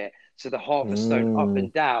little bit. So the half a stone up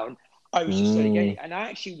and down, I was just slowly gaining. And I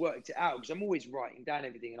actually worked it out, because I'm always writing down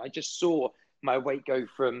everything. And I just saw my weight go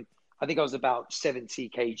from, I think I was about 70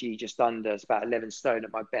 kg, just under, it's about 11 stone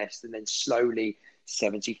at my best. And then slowly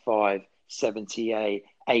 75, 78,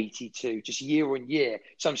 82, just year on year.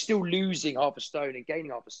 So I'm still losing half a stone and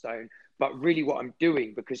gaining half a stone. But really what I'm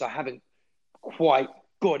doing, because I haven't quite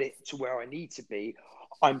got it to where I need to be,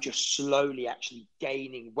 I'm just slowly actually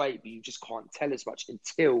gaining weight, but you just can't tell as much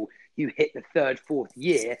until you hit the 3rd, 4th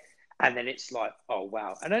year. And then it's like, oh,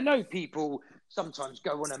 wow. And I know people sometimes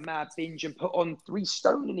go on a mad binge and put on 3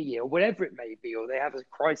 stone in a year, or whatever it may be, or they have a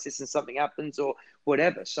crisis and something happens, or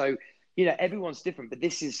whatever. So, everyone's different, but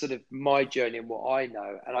this is sort of my journey and what I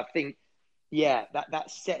know. And I think, that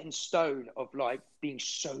set in stone of like being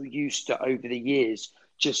so used to over the years,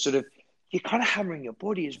 just sort of, you're kind of hammering your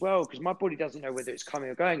body as well, because my body doesn't know whether it's coming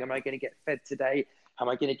or going. Am I going to get fed today? Am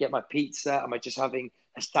I going to get my pizza? Am I just having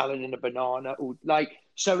a salad and a banana? Or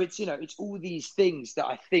so it's, it's all these things that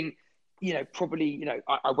I think, probably,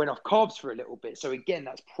 I went off carbs for a little bit. So again,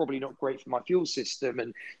 that's probably not great for my fuel system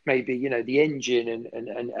and maybe, the engine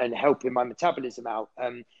and helping my metabolism out.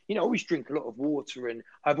 I always drink a lot of water and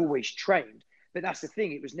I've always trained, but that's the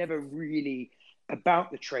thing. It was never really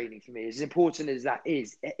about the training for me. As important as that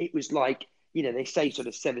is, it was like, they say sort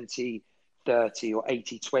of 70-30 or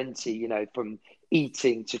 80-20, from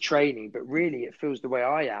eating to training, but really it feels the way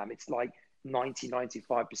I am. It's like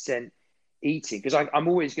 90-95% eating, because I'm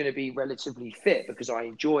always going to be relatively fit because I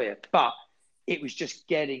enjoy it, but it was just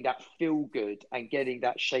getting that feel good and getting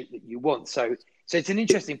that shape that you want. So it's an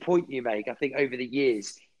interesting point you make. I think over the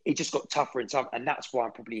years, it just got tougher and tougher. And that's why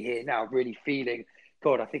I'm probably here now, really feeling,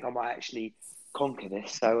 God, I think I might actually conquer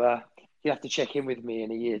this. So you have to check in with me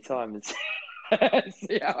in a year's time and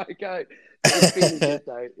see how I go. But it's feeling good,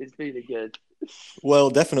 though. It's feeling good. Well,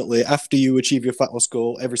 definitely. After you achieve your fat loss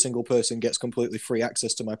goal, every single person gets completely free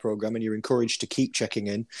access to my program, and you're encouraged to keep checking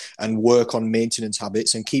in and work on maintenance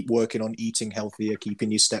habits and keep working on eating healthier,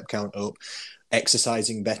 keeping your step count up,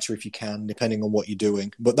 exercising better if you can, depending on what you're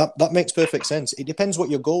doing. But that makes perfect sense. It depends what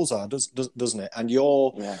your goals are, doesn't it? And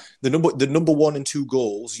the number one and two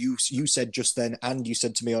goals you said just then, and you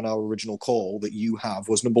said to me on our original call that you have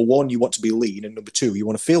was number one, you want to be lean, and number two, you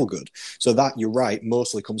want to feel good. So that, you're right,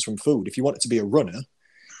 mostly comes from food. If you want it to be a runner,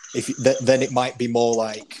 then it might be more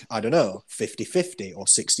like, I don't know, 50-50 or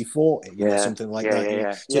 60-40, something like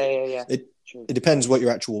that. It depends what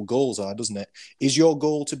your actual goals are, doesn't it? Is your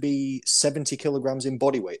goal to be 70 kilograms in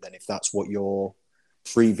body weight then, if that's what your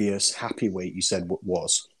previous happy weight you said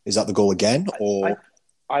was? Is that the goal again, or?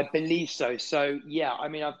 I believe so. So, yeah, I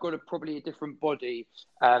mean, I've got probably a different body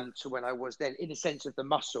to when I was then, in the sense of the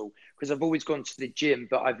muscle, because I've always gone to the gym,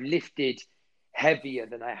 but I've lifted heavier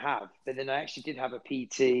than I have. But then I actually did have a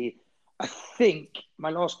PT. I think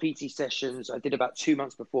my last PT sessions I did about 2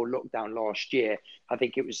 months before lockdown last year. I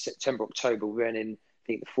think it was September, October. We went in, I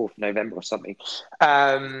think the 4th of November or something.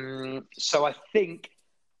 So I think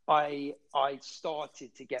I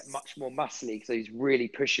started to get much more muscly because he was really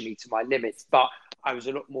pushing me to my limits. But I was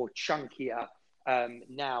a lot more chunkier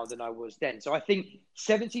now than I was then. So I think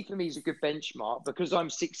 70 for me is a good benchmark because I'm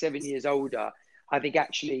 6-7 years older. I think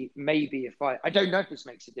actually maybe if I don't know if this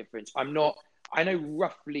makes a difference. I know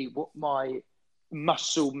roughly what my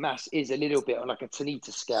muscle mass is a little bit on like a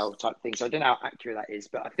Tanita scale type thing. So I don't know how accurate that is,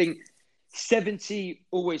 but I think 70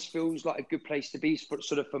 always feels like a good place to be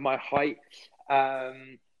sort of for my height. But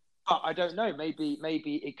I don't know, maybe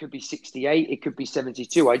it could be 68, it could be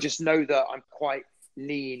 72. I just know that I'm quite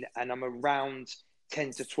lean and I'm around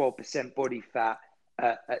 10 to 12% body fat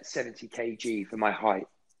at 70 kg for my height.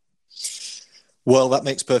 Well, that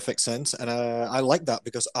makes perfect sense. And I like that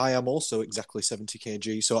because I am also exactly 70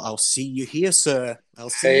 kg. So I'll see you here, sir. I'll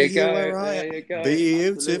see you here where I am. You go.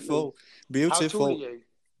 Beautiful. Absolutely. Beautiful.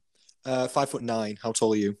 How tall are you? 5'9". How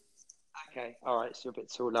tall are you? Okay. All right. So you're a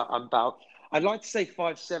bit taller. I'd like to say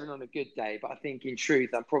 5'7" on a good day, but I think in truth,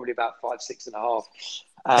 I'm probably about 5'6.5".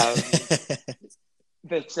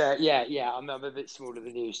 But yeah, I'm a bit smaller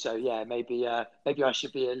than you, so yeah, maybe I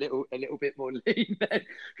should be a little bit more lean then,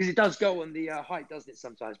 because it does go on the height, doesn't it,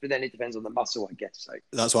 sometimes? But then it depends on the muscle, I guess. So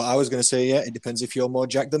that's what I was going to say. Yeah, it depends if you're more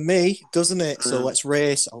jacked than me, doesn't it? So let's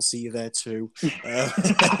race. I'll see you there too.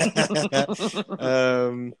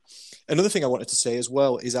 Another thing I wanted to say as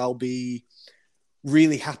well is I'll be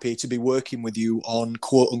really happy to be working with you on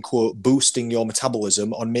quote unquote boosting your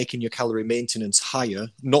metabolism, on making your calorie maintenance higher.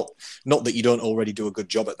 Not that you don't already do a good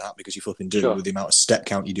job at that, because you flipping do with the amount of step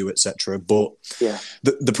count you do, etc. But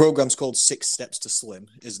the program's called 6 Steps to Slim,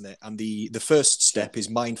 isn't it? And the first step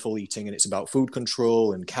is mindful eating, and it's about food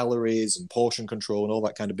control and calories and portion control and all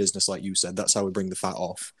that kind of business, like you said. That's how we bring the fat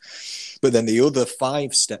off. But then the other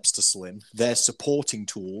 5 steps to slim, they're supporting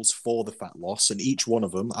tools for the fat loss, and each one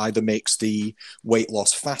of them either makes the weight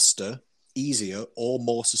loss faster, easier, or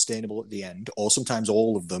more sustainable at the end, or sometimes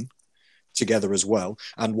all of them together as well.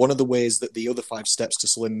 And one of the ways that the other 5 steps to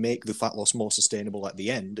slim make the fat loss more sustainable at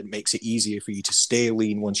the end and makes it easier for you to stay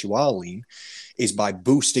lean once you are lean is by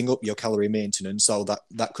boosting up your calorie maintenance. So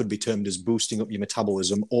that could be termed as boosting up your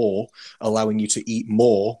metabolism, or allowing you to eat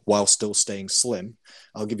more while still staying slim.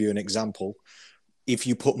 I'll give you an example. If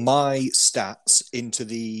you put my stats into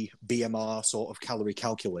the BMR sort of calorie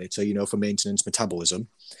calculator, for maintenance metabolism,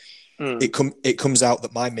 it comes out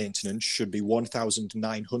that my maintenance should be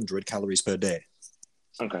 1,900 calories per day.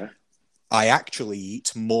 Okay. I actually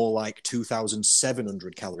eat more like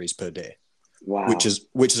 2,700 calories per day. Wow. Which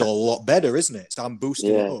is a lot better, isn't it? So I'm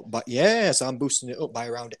boosting it up. But yes, I'm boosting it up by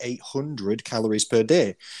around 800 calories per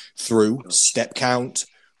day through step count,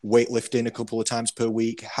 weightlifting a couple of times per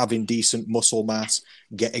week, having decent muscle mass,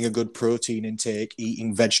 getting a good protein intake,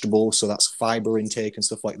 eating vegetables, so that's fiber intake and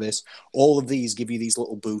stuff like this. All of these give you these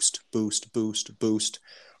little boost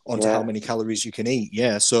onto how many calories you can eat.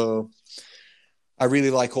 Yeah, so I really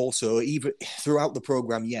like also, even throughout the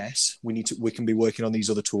program, yes, we can be working on these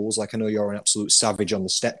other tools. Like, I know you're an absolute savage on the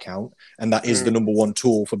step count, and that is the number one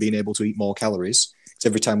tool for being able to eat more calories. So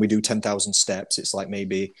every time we do 10,000 steps, it's like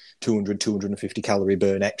maybe 200, 250 calorie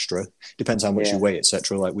burn extra. Depends how much you weigh,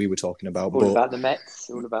 etc. Like we were talking about. All about the Mets.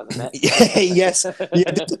 Yes.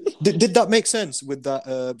 Yeah. Did that make sense with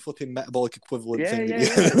that flipping metabolic equivalent thing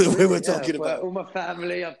that we were talking about? All my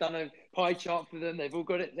family, I've done a pie chart for them. They've all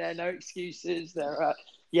got it there. No excuses. They're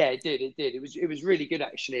Yeah, it did. It did. It was really good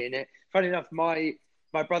actually. And funny enough, my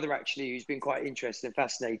brother actually, who's been quite interested and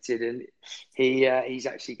fascinated, and he's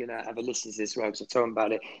actually going to have a listen to this as well because I told him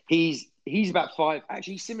about it. He's about five,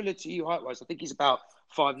 actually similar to you height wise. I think he's about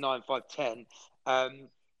 5'9", 5'10".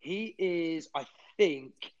 He is, I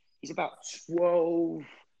think, he's about 12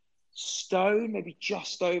 stone, maybe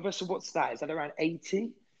just over. So what's that? Is that around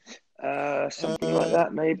 80? Something like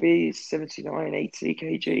that, maybe 79, 80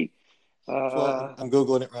 kg. 12, I'm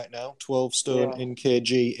Googling it right now. 12 stone in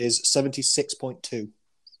kg is 76.2.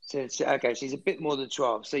 So okay, so he's a bit more than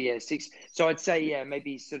 12. So yeah, six. So I'd say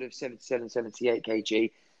maybe sort of 77, 78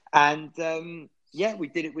 kg. And we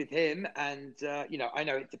did it with him. And I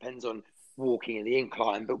know it depends on walking in the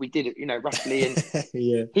incline, but we did it, roughly.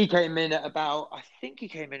 And he came in at about, I think he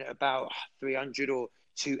came in at about 300 or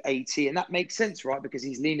 280, and that makes sense, right? Because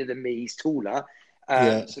he's leaner than me, he's taller.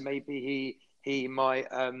 So maybe he might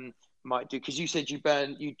do, because you said you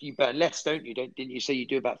burn less, don't you? Didn't you say you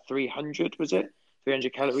do about 300? Was it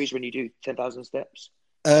 300 calories when you do 10,000 steps?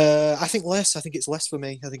 I think less. I think it's less for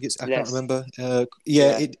me. I think it's. I can't remember.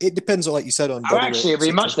 It depends on, like you said, on body weight. Actually, it'd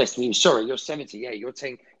be much less for you. Sorry, you're 70. Yeah, you're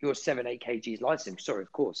 7-8 kgs lighter than him. Sorry,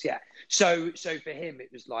 of course. Yeah. So for him,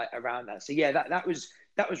 it was like around that. So yeah, that was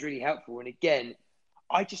really helpful. And again,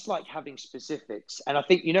 I just like having specifics. And I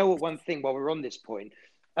think, one thing while we're on this point,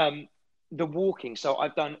 the walking. So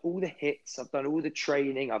I've done all the hits. I've done all the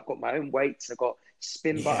training. I've got my own weights. I've got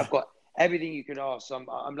spin bar. I've got everything you can ask. So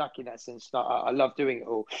I'm lucky in that sense. I love doing it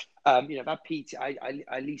all. That PT, I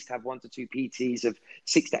at least have 1 to 2 PTs of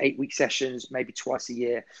 6 to 8 week sessions, maybe twice a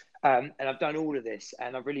year. And I've done all of this,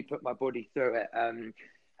 and I've really put my body through it. And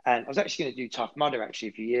I was actually going to do Tough Mudder actually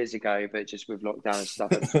a few years ago, but just with lockdown and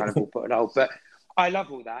stuff, it's kind of all put on hold. But I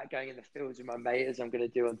love all that, going in the fields with my mate, as I'm going to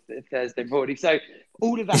do on Thursday morning. So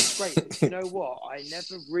all of that's great. But you know what? I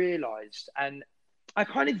never realised, and I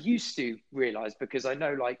kind of used to realise, because I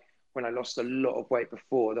know, like, when I lost a lot of weight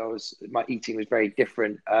before, my eating was very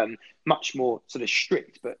different, much more sort of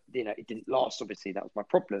strict, but, it didn't last, obviously. That was my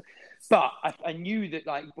problem. But I knew that,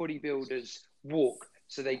 like, bodybuilders walk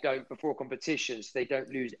so they don't, before competitions, they don't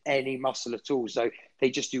lose any muscle at all. So they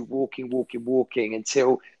just do walking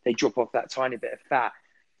until they drop off that tiny bit of fat.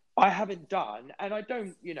 I haven't done, and I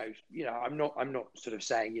don't, I'm not sort of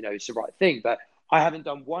saying, it's the right thing, but I haven't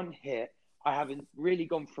done one hit. I haven't really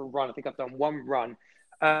gone for a run. I think I've done one run.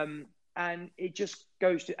 And it just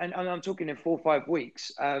goes to, and I'm talking in 4 or 5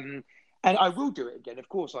 weeks. And I will do it again. Of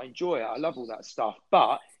course, I enjoy it. I love all that stuff,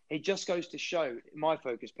 but it just goes to show my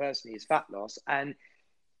focus personally is fat loss. And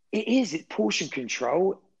it's portion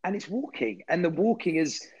control, and it's walking. And the walking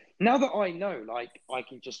is, now that I know, like, I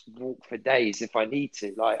can just walk for days if I need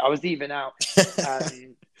to. Like, I was even out for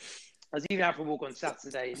a walk on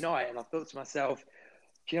Saturday night, and I thought to myself,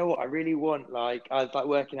 do you know what I really want? Like, I was like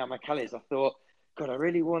working out my calories. I thought, God, I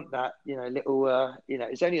really want that, little,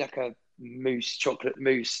 it's only like a chocolate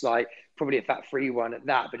mousse, like probably a fat-free one at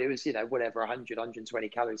that, but it was, whatever, 100, 120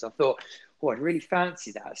 calories. I thought, I'd really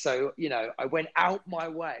fancy that. So, I went out my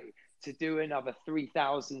way to do another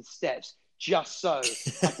 3,000 steps just so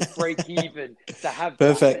I could break even to have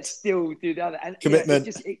perfect. That, but still do the other. And commitment.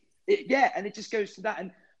 And it just goes to that. And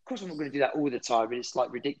of course, I'm not going to do that all the time, and it's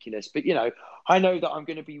like ridiculous. But, I know that I'm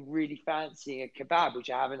going to be really fancying a kebab, which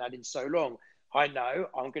I haven't had in so long. I know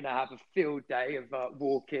I'm going to have a field day of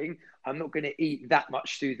walking. I'm not going to eat that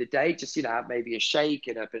much through the day. Just, have maybe a shake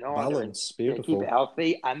and a banana. Balance, beautiful. Keep it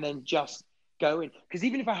healthy, and then just go in. Because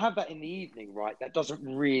even if I have that in the evening, right, that doesn't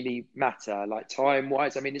really matter, like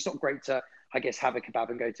time-wise. I mean, it's not great to, I guess, have a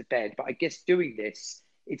kebab and go to bed. But I guess doing this,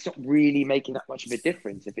 it's not really making that much of a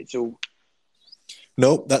difference if it's all...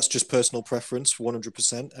 No, that's just personal preference,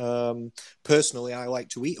 100%. Personally, I like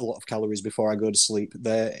to eat a lot of calories before I go to sleep.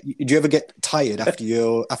 Do you ever get tired after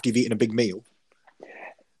you've eaten a big meal?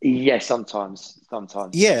 Yeah, sometimes.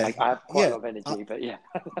 Yeah, I have quite a lot of energy, but yeah.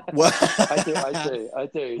 Well, I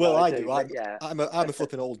do. Well, no, I do. But yeah. I'm a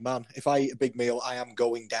flipping old man. If I eat a big meal, I am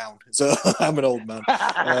going down. So I'm an old man.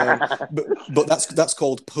 But that's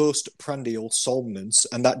called postprandial somnolence,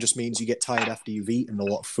 and that just means you get tired after you've eaten a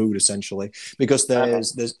lot of food, essentially. Because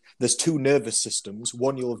there's two nervous systems.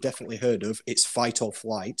 One you'll have definitely heard of. It's fight or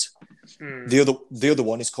flight. The other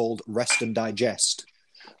one is called rest and digest.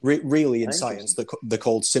 Really, in science, they're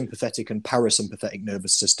called sympathetic and parasympathetic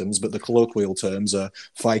nervous systems, but the colloquial terms are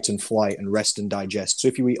fight and flight and rest and digest. So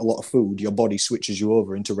if you eat a lot of food, your body switches you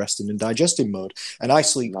over into resting and digesting mode. And I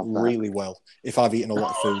sleep really well if I've eaten a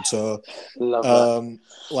lot of food. So,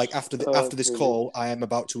 like after this call, I am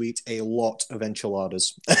about to eat a lot of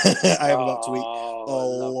enchiladas. I am about to eat a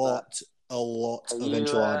lot a lot Are of you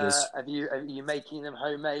enchiladas. are you making them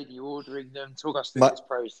homemade? Are you ordering them? Talk us through My this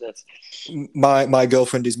process. my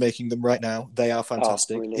girlfriend is making them right now. They are Oh,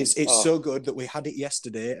 fantastic. brilliant! It's Oh, so good that we had it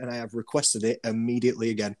yesterday, and I have requested it immediately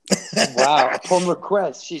again. wow! Upon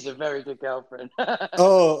request, she's a very good girlfriend.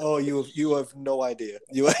 Oh, you have no idea.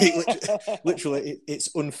 Literally,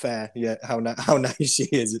 it's unfair. Yeah, how nice she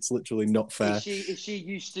is. It's literally not fair. Is she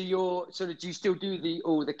used to your sort of? Do you still do the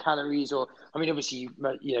all the calories, or I mean, obviously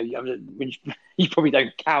I mean, when you probably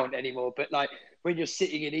don't count anymore, but like when you're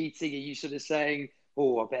sitting and eating, are you sort of saying,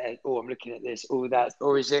 "Oh, I better," "Oh, I'm looking at this," "Oh, that,"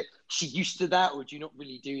 or is it she used to that, or do you not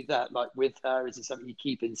really do that like with her? Is it something you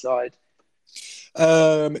keep inside?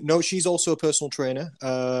 No, she's also a personal trainer.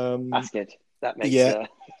 That's good. That makes Yeah,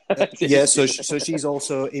 that's yeah. easier. So she's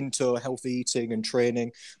also into healthy eating and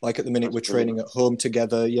training. Like at the minute, That's we're brilliant. training at home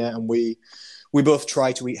together. Yeah, and we both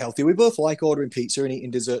try to eat healthy. We both like ordering pizza and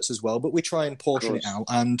eating desserts as well, but we try and Of portion it course.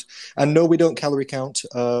 out. And no, we don't calorie count.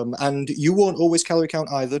 And you won't always calorie count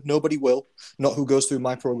either. Nobody will. Not who goes through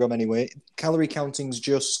my program anyway. Calorie counting's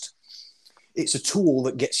just it's a tool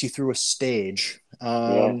that gets you through a stage.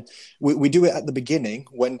 Yeah. We do it at the beginning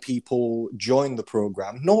when people join the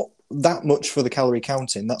program. Not that much for the calorie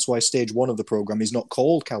counting. That's why stage one of the program is not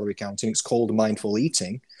called calorie counting. It's called mindful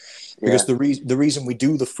eating because Yeah. the reason we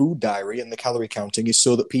do the food diary and the calorie counting is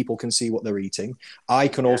so that people can see what they're eating. I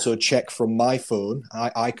can Yeah. also check from my phone.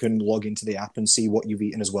 I can log into the app and see what you've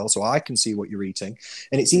eaten as well, so I can see what you're eating.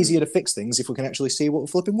 And it's Mm. easier to fix things if we can actually see what we're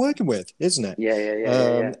flipping working with, isn't it? Yeah.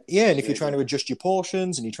 Yeah, and if you're trying Absolutely. to adjust your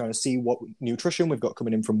portions and you're trying to see what nutrition we've got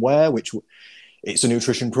coming in from where, which it's a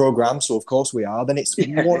nutrition program, so of course we are. Then Yeah.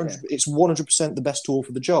 it's 100% the best tool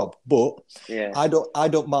for the job. But Yeah. I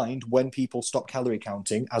don't mind when people stop calorie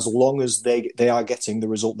counting as long as they are getting the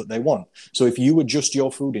result that they want. So if you adjust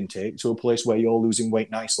your food intake to a place where you're losing weight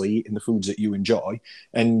nicely, eating the foods that you enjoy,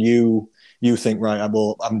 and you think right,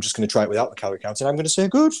 well, I'm just going to try it without the calorie counting. I'm going to say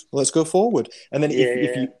good, let's go forward. And then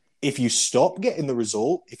Yeah. if you stop getting the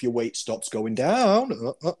result, if your weight stops going down,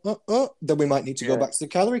 then we might need to go Yeah. back to the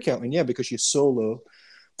calorie counting. Yeah, because your solo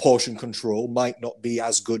portion control might not be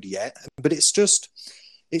as good yet, but it's just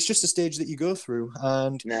a stage that you go through.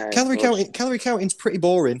 And No, of course. calorie counting's pretty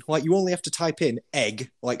boring. Like you only have to type in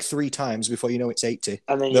egg like 3 times before you know it's 80,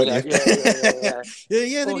 And then you don't know, you? yeah.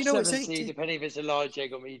 Yeah, then Or you know it's 70, 80. depending if it's a large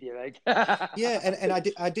egg or medium egg. Yeah, and I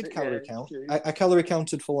did But yeah, calorie it's count. true. I calorie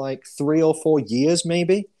counted for like 3 or 4 years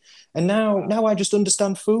maybe, and Wow. now I just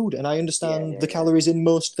understand food and I understand the Yeah. calories in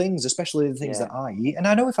most things, especially the things Yeah. that I eat, and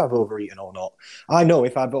I know if I've overeaten or not. I know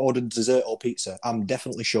if I've ordered dessert or pizza. I'm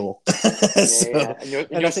definitely sure. So, And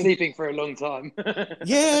and I you're think sleeping for a long time.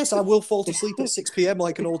 yes, I will fall to sleep at 6 p.m.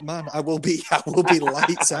 like an old man. I will be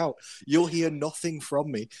lights out. You'll hear nothing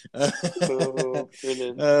from me. Oh,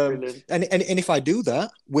 brilliant, um, brilliant. and if I do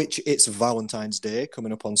that, which it's Valentine's Day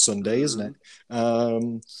coming up on Sunday, isn't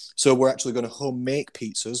Mm, it? So we're actually going to home make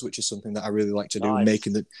pizzas, which is something that I really like to do.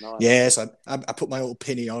 Making nice, the nice. yes, I put my little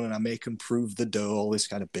penny on and I make them prove the dough, all this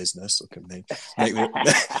kind of business. Look at me, make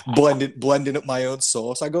me blending up my own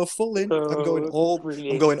sauce. I go full in. Oh, I'm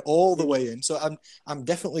brilliant, going all the way brilliant. in. So I'm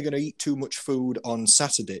definitely going to eat too much food on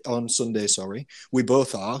Sunday. Sorry, we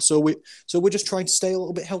both are. So we're just trying to stay a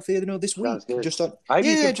little bit healthier, this Sounds week. good. Just on I hope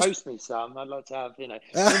you yeah, can just post me some. I'd like to have, I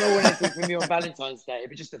don't want anything from you on Valentine's Day,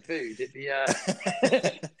 but just the food. It'd be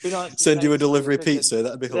be nice to send you a taste your delivery cooking. pizza.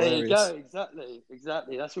 That'd be There you go. hilarious.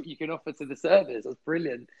 Exactly. That's what you can offer to the service. That's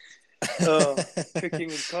brilliant. Oh, cooking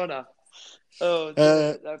with Connor. Oh uh,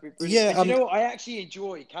 dear, that'd be brilliant. yeah, But you know what? I actually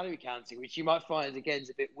enjoy calorie counting, which you might find again is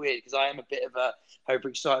a bit weird because I am a bit of a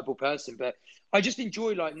overexcitable person. But I just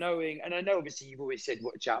enjoy like knowing, and I know obviously you've always said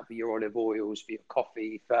watch out for your olive oils, for your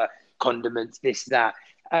coffee, for condiments, this that.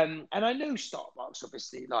 And I know Starbucks,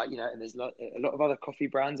 obviously, like and there's a lot of other coffee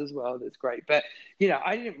brands as well. That's great, but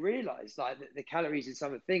I didn't realize like the calories in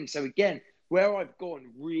some of the things. So again, where I've gone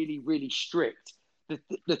really, really strict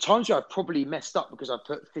the times where I've probably messed up because I've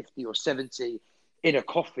put 50 or 70 in a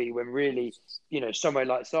coffee when really, somewhere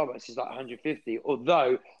like Starbucks is like 150.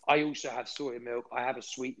 Although I also have soy milk, I have a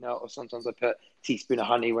sweetener, or sometimes I put a teaspoon of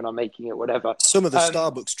honey when I'm making it, whatever. some of the Um,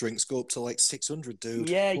 Starbucks drinks go up to like 600, dude.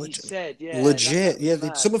 yeah, you said, that Legit. was Yeah,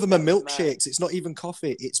 mad. some of them are That was mad. milkshakes. It's not even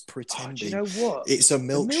coffee. It's Oh, do you pretending. know what? It's a The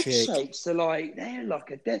milkshake. milkshakes are they're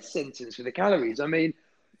like a death sentence for the calories. I mean,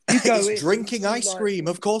 you go It's in and you drinking see ice like cream.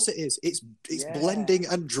 Of these, course it is. It's yeah, blending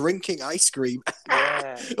and drinking ice cream.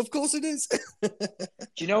 yeah. Of course it is. Do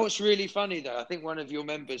you know what's really funny though? I think one of your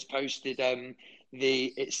members posted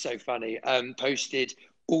it's so funny, posted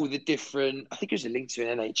all the different, I think it was a link to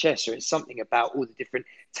an NHS or it's something about all the different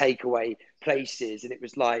takeaway places and it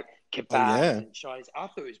was like Oh kebabs yeah. and Chinese. I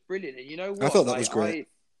thought it was brilliant. And you know I what? thought that was Like great.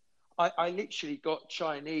 I literally got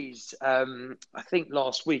Chinese, I think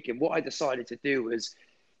last week. And what I decided to do was,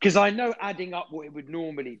 because I know adding up what it would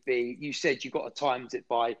normally be, you said you got to times it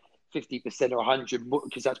by 50% or 100,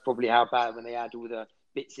 because that's probably how bad when they add all the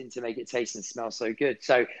bits in to make it taste and smell so good.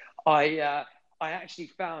 So I actually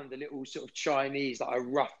found a little sort of Chinese, like a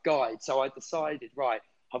rough guide. So I decided, right,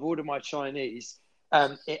 I've ordered my Chinese.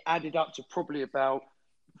 It added up to probably about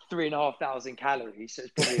 3,500 calories, so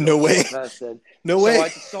it's probably a No lot for way. one person. No So way. I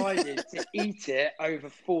decided to eat it over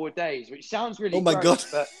 4 days, which sounds really Oh my gross,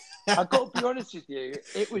 God. but I've got to be honest with you,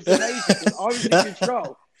 it was amazing because I was in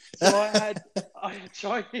control. So I had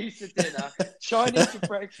Chinese for dinner, Chinese for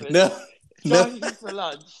breakfast, No. No. Chinese for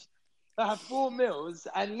lunch. I had 4 meals,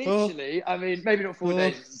 and Oh. literally, I mean, maybe not 4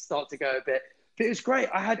 days, it start to go a bit, but it was great.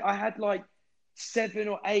 I had like 7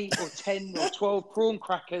 or 8 or 10 or 12 prawn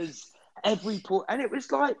crackers every port, and it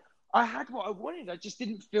was like I had what I wanted. I just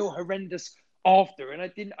didn't feel horrendous after, and I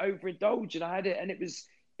didn't overindulge, and I had it, and it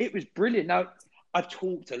was brilliant. Now, I've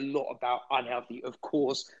talked a lot about unhealthy. Of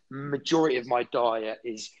course, majority of my diet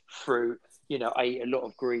is fruit. I eat a lot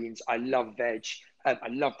of greens. I love veg. I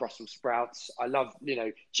love Brussels sprouts. I love,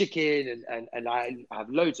 chicken, and I have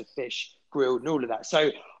loads of fish grilled and all of that.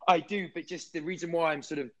 So I do, but just the reason why I'm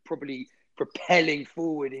sort of probably propelling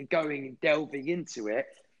forward and going and delving into it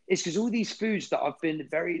is because all these foods that I've been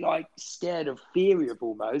very like scared of, feary of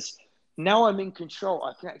almost, now I'm in control.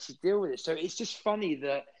 I can actually deal with it. So it's just funny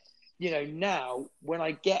that, now when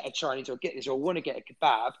I get a Chinese or get this or want to get a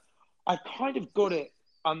kebab, I kind of got it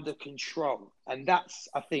under control. And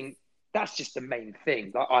I think that's just the main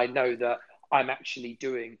thing. Like, I know that I'm actually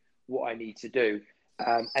doing what I need to do,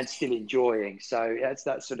 and still enjoying. So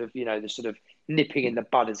that's sort of, the sort of nipping in the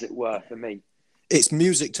bud, as it were, for me. It's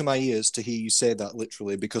music to my ears to hear you say that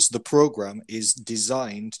literally, because the program is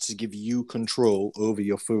designed to give you control over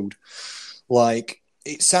your food. Like,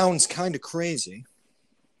 it sounds kind of crazy,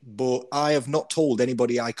 but I have not told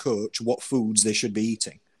anybody I coach what foods they should be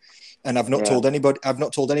eating. And I've not told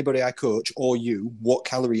anybody I coach or you what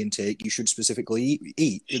calorie intake you should specifically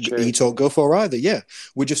eat or go for either. Yeah.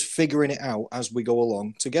 We're just figuring it out as we go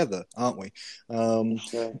along together, aren't we?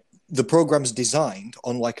 The program's designed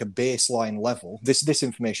on like a baseline level. This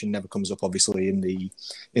information never comes up, obviously, in the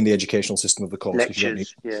educational system of the course.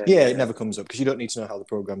 Lectures. It never comes up because you don't need to know how the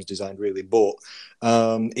program's designed, really. But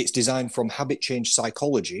it's designed from habit change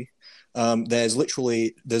psychology.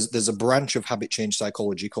 There's a branch of habit change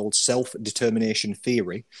psychology called self-determination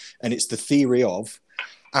theory, and it's the theory of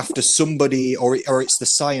after somebody, or it's the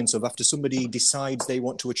science of after somebody decides they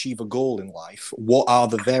want to achieve a goal in life, what are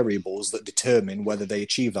the variables that determine whether they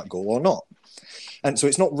achieve that goal or not? And so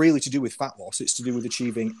it's not really to do with fat loss, it's to do with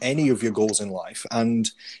achieving any of your goals in life. And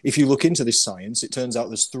if you look into this science, it turns out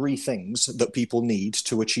there's 3 things that people need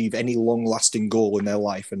to achieve any long-lasting goal in their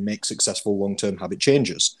life and make successful long-term habit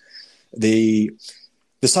changes. The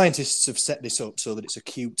scientists have set this up so that it's a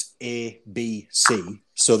cute A, B, C,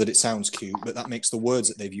 so that it sounds cute, but that makes the words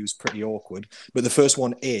that they've used pretty awkward. But the first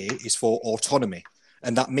one, A, is for autonomy.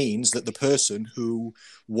 And that means that the person who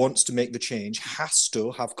wants to make the change has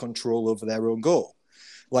to have control over their own goal.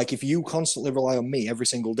 Like, if you constantly rely on me every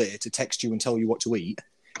single day to text you and tell you what to eat,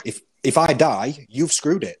 if I die, you've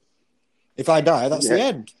screwed it. If I die, that's the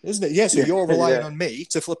end, isn't it? Yeah, so you're relying on me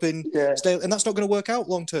to stay, and that's not going to work out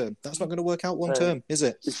long term. That's not going to work out long term, is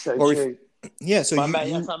it? It's so true. So that's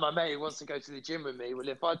like my mate who wants to go to the gym with me. Well,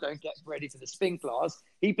 if I don't get ready for the spin class,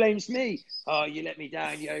 he blames me. Oh, you let me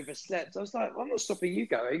down. You overslept. I was like, well, I'm not stopping you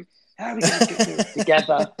going. How are we going to do it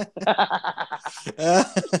together?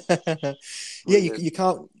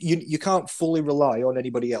 You can't fully rely on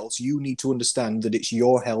anybody else. You need to understand that it's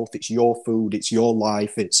your health, it's your food, it's your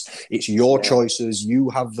life, it's your choices. You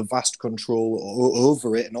have the vast control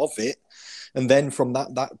over it and of it. And then from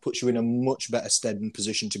that puts you in a much better stead and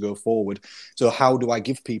position to go forward. So how do I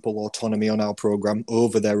give people autonomy on our program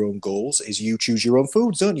over their own goals? Is you choose your own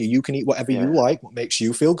foods, don't you? You can eat whatever you like, what makes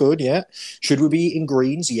you feel good, yeah. Should we be eating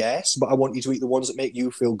greens? Yes, but I want you to eat the ones that make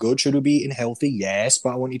you feel good. Should we be eating healthy? Yes, but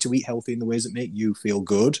I want you to eat healthy in the ways that make you feel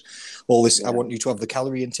good. All this, I want you to have the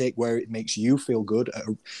calorie intake where it makes you feel good.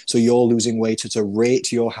 So you're losing weight at a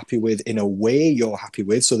rate you're happy with, in a way you're happy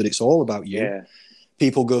with, so that it's all about you. Yeah.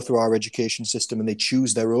 People go through our education system and they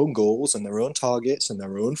choose their own goals and their own targets and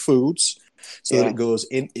their own foods, so that it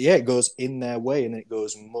goes in their way, and it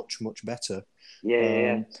goes much, much better.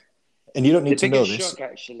 And you don't need to know this.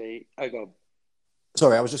 Actually, oh god.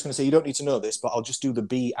 Sorry, I was just going to say you don't need to know this, but I'll just do the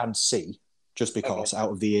B and C. just Okay. because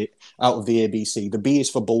out of the ABC. The B is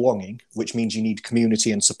for belonging, which means you need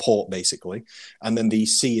community and support, basically. And then the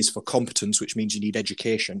C is for competence, which means you need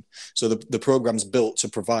education. So the program's built to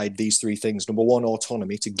provide these three things. Number one,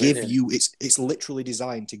 autonomy, to give Brilliant. you, it's literally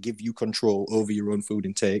designed to give you control over your own food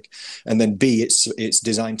intake. And then B, it's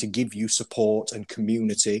designed to give you support and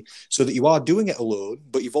community so that you are doing it alone,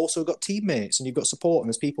 but you've also got teammates and you've got support and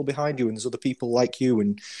there's people behind you and there's other people like you,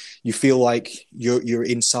 and you feel like you're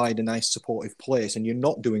inside a nice supportive place and you're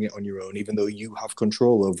not doing it on your own, even though you have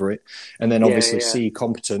control over it. And then Yeah, obviously yeah. C,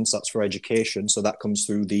 competence, that's for education. So that comes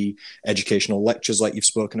through the educational lectures like you've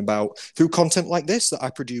spoken about, through content like this that I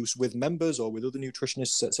produce with members or with other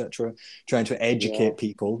nutritionists, etc., trying to Yeah. educate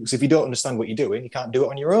people. Because if you don't understand what you're doing, you can't do it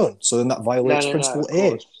on your own. So then that No, violates no, no. principle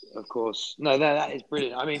A. Of course. No, that is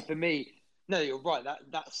brilliant. I mean, for me, no, you're right.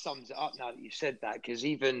 That sums it up now that you said that. Because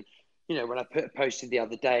even, when I put a post in the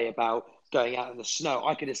other day about going out in the snow,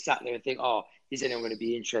 I could have sat there and think, oh, is anyone going to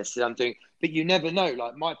be interested? But you never know.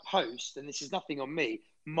 Like my post, and this is nothing on me,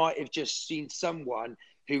 might have just seen someone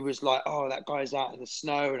who was like, oh, that guy's out in the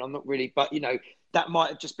snow, and I'm not really. But that might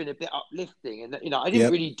have just been a bit uplifting, and I didn't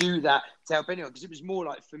Yep. really do that to help anyone because it was more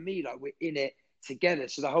like for me, like we're in it together.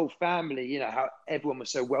 So the whole family, how everyone was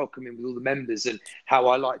so welcoming with all the members, and how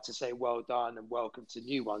I like to say well done and welcome to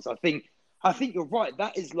new ones. I think you're right.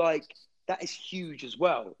 That is huge as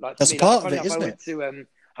well. Like for That's a me, like part of funny it, enough, isn't it?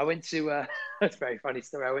 I went to it's a very funny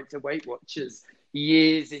story. I went to Weight Watchers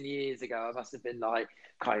years and years ago. I must have been like,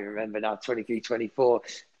 can't even remember now, 23, 24.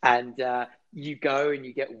 And you go and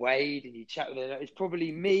you get weighed and you chat with them. It's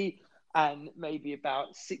probably me and maybe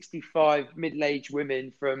about 65 middle-aged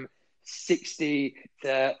women from 60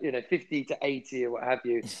 to 50 to 80 or what have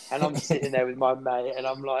you, and I'm sitting there with my mate and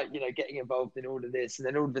I'm like getting involved in all of this, and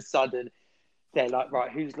then all of a sudden they're like,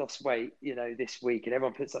 right, who's lost weight this week, and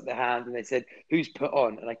everyone puts up their hand and they said who's put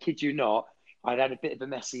on, and I kid you not, I'd had a bit of a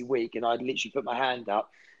messy week and I'd literally put my hand up,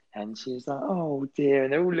 and she was like, oh dear,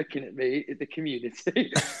 and they're all looking at me in the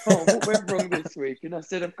community. Oh, what went wrong this week? And I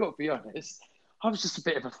said, I've got to be honest, I was just a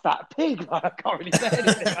bit of a fat pig. Like, I can't really say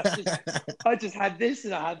anything. I just had this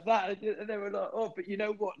and I had that. And they were like, oh, but you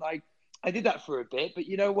know what? Like, I did that for a bit, but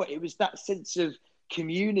you know what? It was that sense of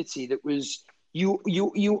community that was, you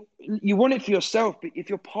want it for yourself, but if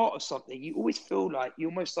you're part of something, you always feel like you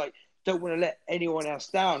almost like don't want to let anyone else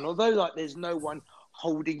down. Although like there's no one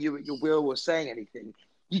holding you at your will or saying anything.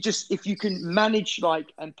 If you can manage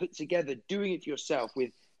like and put together doing it for yourself with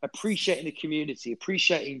appreciating the community,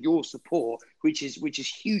 appreciating your support, which is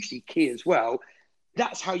hugely key as well.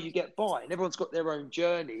 That's how you get by. And everyone's got their own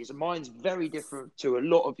journeys, and mine's very different to a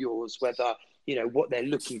lot of yours, whether what they're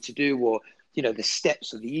looking to do, or the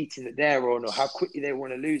steps of the eating that they're on, or how quickly they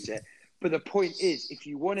want to lose it. But the point is, if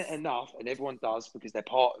you want it enough, and everyone does because they're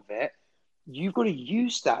part of it, you've got to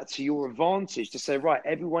use that to your advantage to say, right,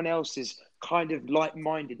 everyone else is kind of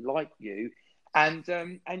like-minded like you, and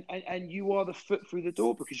you are the foot through the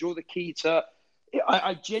door because you're the key to.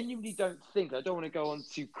 I genuinely don't think, I don't want to go on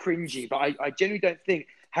too cringy, but I genuinely don't think,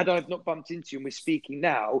 had I not bumped into you and we're speaking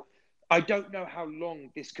now, I don't know how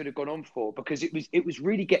long this could have gone on for, because it was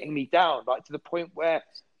really getting me down, like to the point where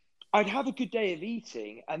I'd have a good day of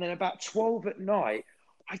eating, and then about 12 at night,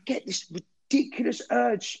 I get this ridiculous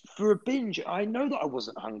urge for a binge. I know that I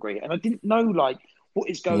wasn't hungry, and I didn't know like what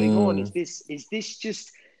is going on. Is this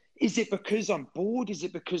just? Is it because I'm bored? Is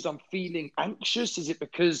it because I'm feeling anxious? Is it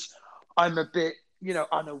because I'm a bit,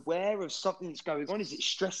 unaware of something that's going on? Is it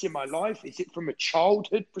stress in my life? Is it from a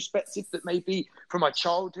childhood perspective that maybe from my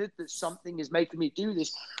childhood that something is making me do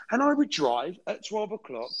this? And I would drive at 12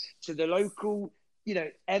 o'clock to the local,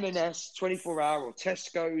 M&S 24-hour or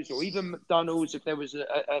Tesco's or even McDonald's if there was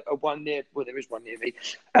a one near. Well, there is one near me.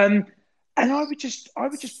 And I would just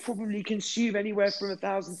probably consume anywhere from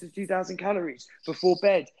 1,000 to 2,000 calories before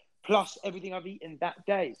bed, plus everything I've eaten that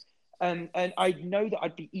day. And I know that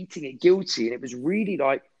I'd be eating it guilty, and it was really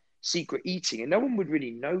like secret eating. And no one would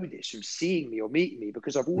really know this from seeing me or meeting me,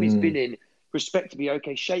 because I've always been in respectably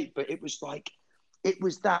okay shape. But it was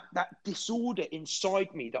that disorder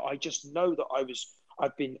inside me that I just know that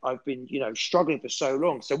I've been struggling for so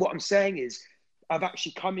long. So what I'm saying is, I've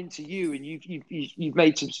actually come into you, and you've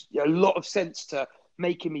made a lot of sense to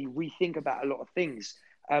making me rethink about a lot of things.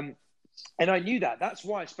 And I knew that. That's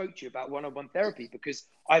why I spoke to you about one-on-one therapy, because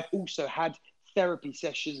I've also had therapy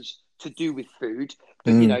sessions to do with food.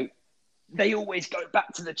 But, they always go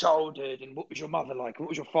back to the childhood and what was your mother like? And what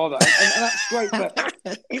was your father? And that's great. But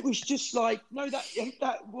it was just like, no,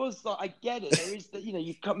 that was like, I get it. There is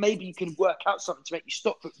that, maybe you can work out something to make you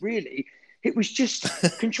stop. But really, it was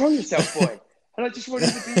just control yourself, boy. And I just wanted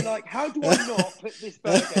to be like, how do I not put this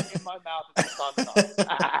burger in my mouth at this time of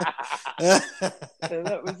night? And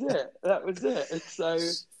that was it. That was it. And so,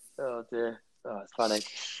 oh dear. Oh, it's funny.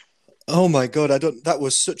 Oh my God, that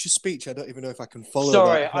was such a speech. I don't even know if I can follow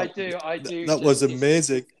Sorry, that. I do. That was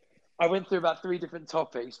amazing. I went through about 3 different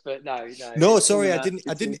topics, but no. No, sorry, I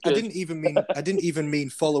didn't even mean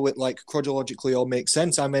follow it like chronologically or make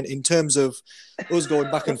sense. I meant in terms of us going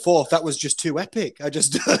back and forth. That was just too epic.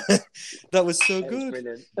 That was so good.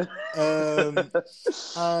 Brilliant.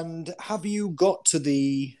 And have you got to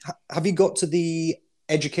the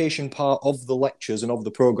education part of the lectures and of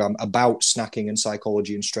the program about snacking and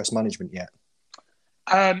psychology and stress management yet?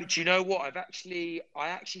 Do you know what? I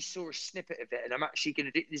actually saw a snippet of it, and I'm actually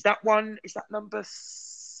going to do. Is that number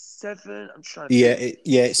 7? I'm trying to think.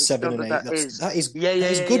 It's 7 and 8. That is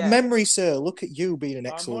good memory, sir. Look at you being an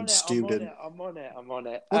excellent student. I'm on it.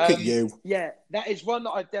 Look at you. Yeah, that is one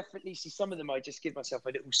that I definitely see. Some of them I just give myself a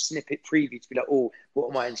little snippet preview to be like, oh, what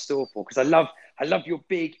am I in store for? Because I love your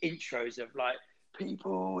big intros of like,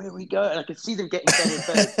 people, here we go. And I can see them getting better and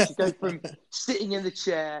better. To go from sitting in the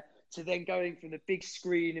chair to then going from the big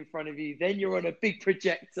screen in front of you, then you're on a big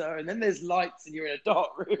projector, and then there's lights and you're in a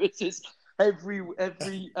dark room. It's just every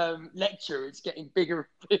lecture, it's getting bigger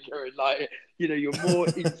and bigger, and like, you know, you're more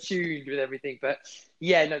in tune with everything. But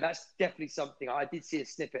yeah, no, that's definitely something. I did see a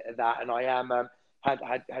snippet of that, and I am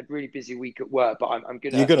had really busy week at work, but I'm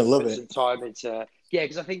gonna love put it. some time into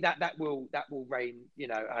because I think that will reign, you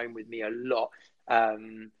know, home with me a lot.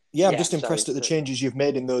 I'm just impressed at the changes you've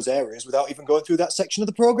made in those areas without even going through that section of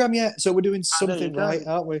the program yet. So we're doing something right,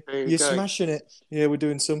 aren't we? You're smashing it. Yeah, we're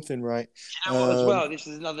doing something right. You know what, as well? This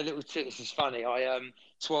is another little tip. This is funny.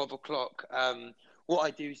 12 o'clock. What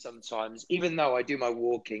I do sometimes, even though I do my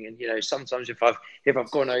walking, and you know, sometimes if I've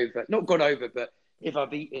not gone over, but if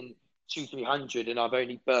I've eaten 200-300 and I've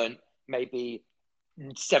only burnt maybe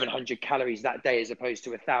 700 calories that day as opposed to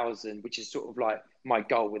 1,000, which is sort of like my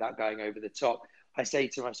goal without going over the top. I say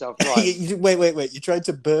to myself, right. wait. You tried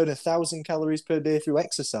to burn 1,000 calories per day through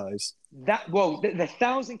exercise? The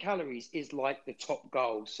 1,000 calories is like the top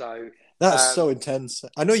goal. So that's so intense.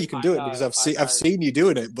 I know you can do it because I've seen you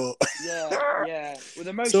doing it, but yeah. Well,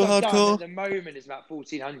 the most so I've hardcore. done at the moment is about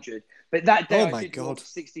 1,400. But that day I did walk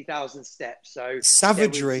 60,000 steps. So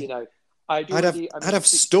savagery. I'd have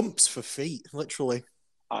stumps for feet, literally.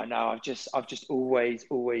 I know. I've just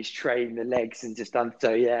always trained the legs and just done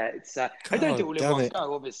so. Yeah, it's. I don't do it all in one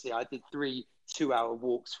go. Obviously, I did 3 2-hour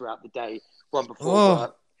walks throughout the day. One before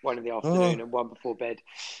work, one in the afternoon, and one before bed.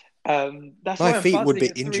 That's why my feet would be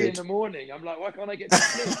at injured 3 in the morning. I'm like, why can't I get to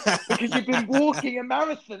sleep? Because you've been walking a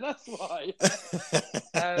marathon. That's why.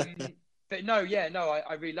 But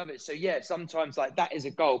I really love it. So yeah, sometimes like that is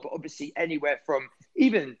a goal, but obviously anywhere from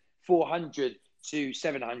even 400 to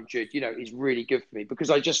 700, you know, is really good for me because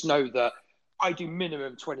I just know that I do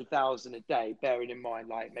minimum 20,000 a day, bearing in mind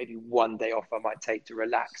like maybe one day off I might take to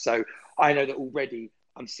relax. So I know that already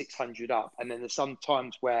I'm 600 up. And then there's some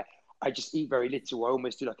times where I just eat very little. I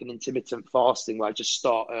almost do like an intermittent fasting where I just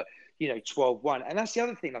start at, 12-1. And that's the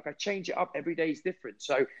other thing. Like I change it up every day is different.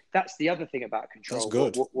 So that's the other thing about control. That's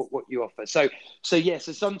good. What you offer. So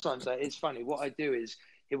sometimes it's funny. What I do is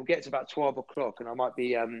it will get to about 12 o'clock and I might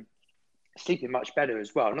be, sleeping much better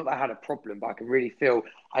as well. Not that I had a problem, but I can really feel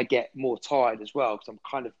I get more tired as well because I'm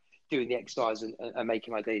kind of doing the exercise and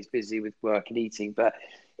making my days busy with work and eating. But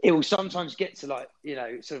it will sometimes get to like,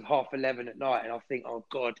 sort of 11:30 at night and I'll think, oh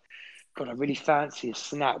God, I really fancy a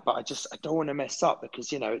snack, but I don't want to mess up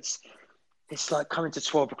because, it's like coming to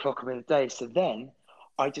 12 o'clock in the day. So then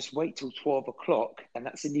I just wait till 12 o'clock and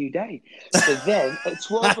that's a new day. So then at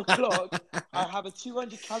 12 o'clock, I have a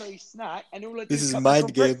 200-calorie snack and all I do is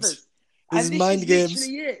mind games. Breakfast. This is mind games.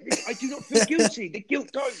 Literally it. I do not feel guilty. The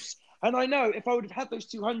guilt goes. And I know if I would have had those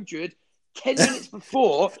 200 10 minutes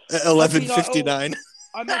before at 11:59, like,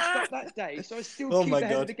 I messed up that day, so I still keep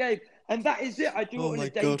ahead of the game. And that is it. I do it on a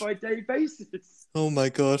day-by-day basis. Oh, my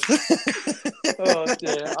God. Oh,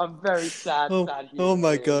 dear. I'm very sad. Oh,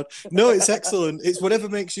 my God. No, it's excellent. It's whatever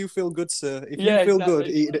makes you feel good, sir. If you feel good,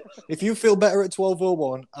 eat it. If you feel better at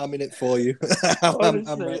 12:01, I'm in it for you. I'm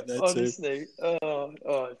right there, honestly. Too.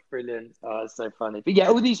 Oh, it's brilliant. Oh, it's so funny. But yeah,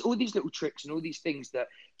 all these little tricks and all these things that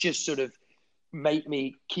just sort of make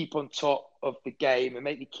me keep on top of the game and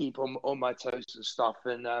make me keep on my toes and stuff.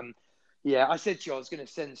 And I said to you I was going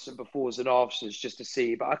to send some befores and afters just to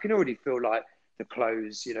see, but I can already feel like the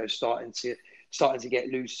clothes, starting to get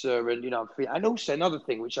looser, and I'm feeling. And also another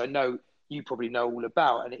thing which I know you probably know all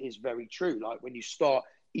about, and it is very true. Like when you start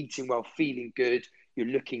eating well, feeling good, you're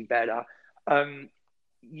looking better.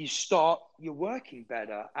 you're working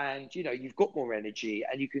better, and you've got more energy,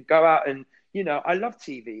 and you can go out and I love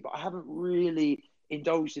TV, but I haven't really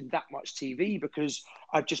indulged in that much TV because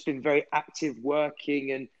I've just been very active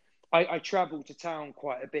working, and I travel to town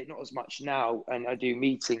quite a bit, not as much now, and I do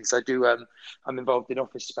meetings. I'm involved in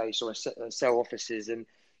office space, or I sell offices, and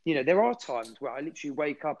there are times where I literally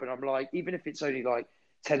wake up and I'm like, even if it's only like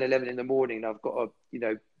 10, 11 in the morning, I've got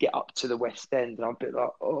to, get up to the West End, and I'm a bit like,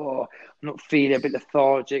 oh, I'm not feeling, a bit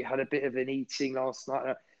lethargic, had a bit of an eating last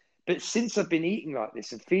night. But since I've been eating like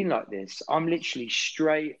this and feeling like this, I'm literally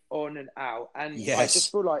straight on and out. And I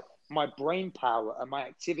just feel like my brain power and my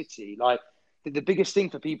activity, like the biggest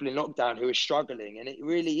thing for people in lockdown who are struggling, and it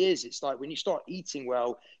really is, it's like when you start eating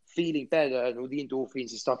well, feeling better, and all the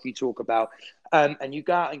endorphins and stuff you talk about, and you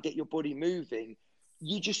go out and get your body moving,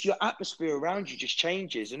 your atmosphere around you just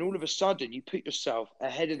changes, and all of a sudden you put yourself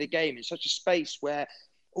ahead of the game in such a space where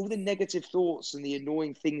all the negative thoughts and the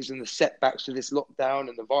annoying things and the setbacks of this lockdown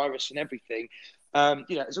and the virus and everything,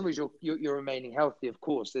 as long as you're remaining healthy, of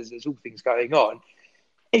course, there's all things going on.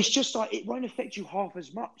 It's just like it won't affect you half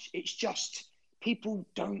as much. It's just people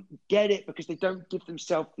don't get it because they don't give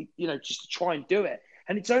themselves, just to try and do it.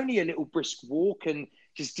 And it's only a little brisk walk and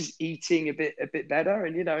just eating a bit better.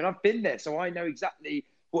 And, and I've been there, so I know exactly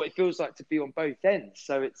what it feels like to be on both ends.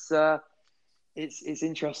 So it's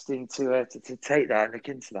interesting to take that and look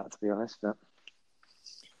into that, to be honest. But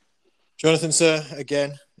Jonathan, sir,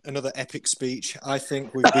 again, another epic speech. I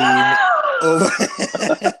think we've been over.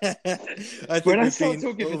 When I start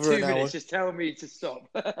talking for 2 minutes, just tell me to stop.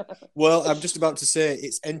 Well, I'm just about to say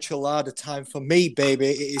it's enchilada time for me, baby.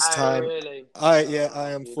 It is time. Really?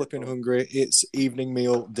 I am flipping hungry. It's evening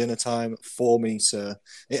meal, dinner time for me, sir.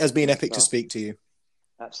 It has been epic to speak to you.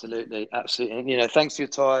 Absolutely. And, thanks for your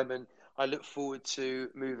time, and I look forward to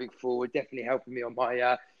moving forward. Definitely helping me on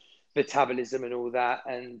my metabolism and all that.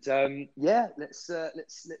 And let's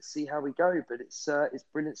see how we go. But it's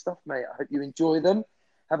brilliant stuff, mate. I hope you enjoy them.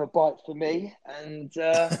 Have a bite for me, and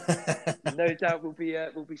no doubt we'll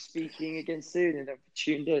be speaking again soon. And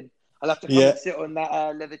tuned in. I'll have to come and sit on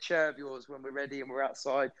that leather chair of yours when we're ready and we're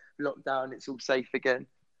outside lockdown. It's all safe again.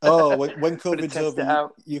 Oh, when COVID's over,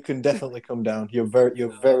 you can definitely come down. You're very,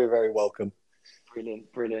 very welcome. Brilliant.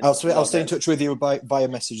 I'll stay in touch with you via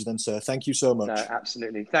message then, sir. Thank you so much. No,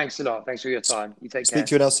 absolutely. Thanks a lot. Thanks for your time. You take care. Speak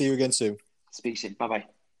to you, and I'll see you again soon. Speak soon. Bye-bye.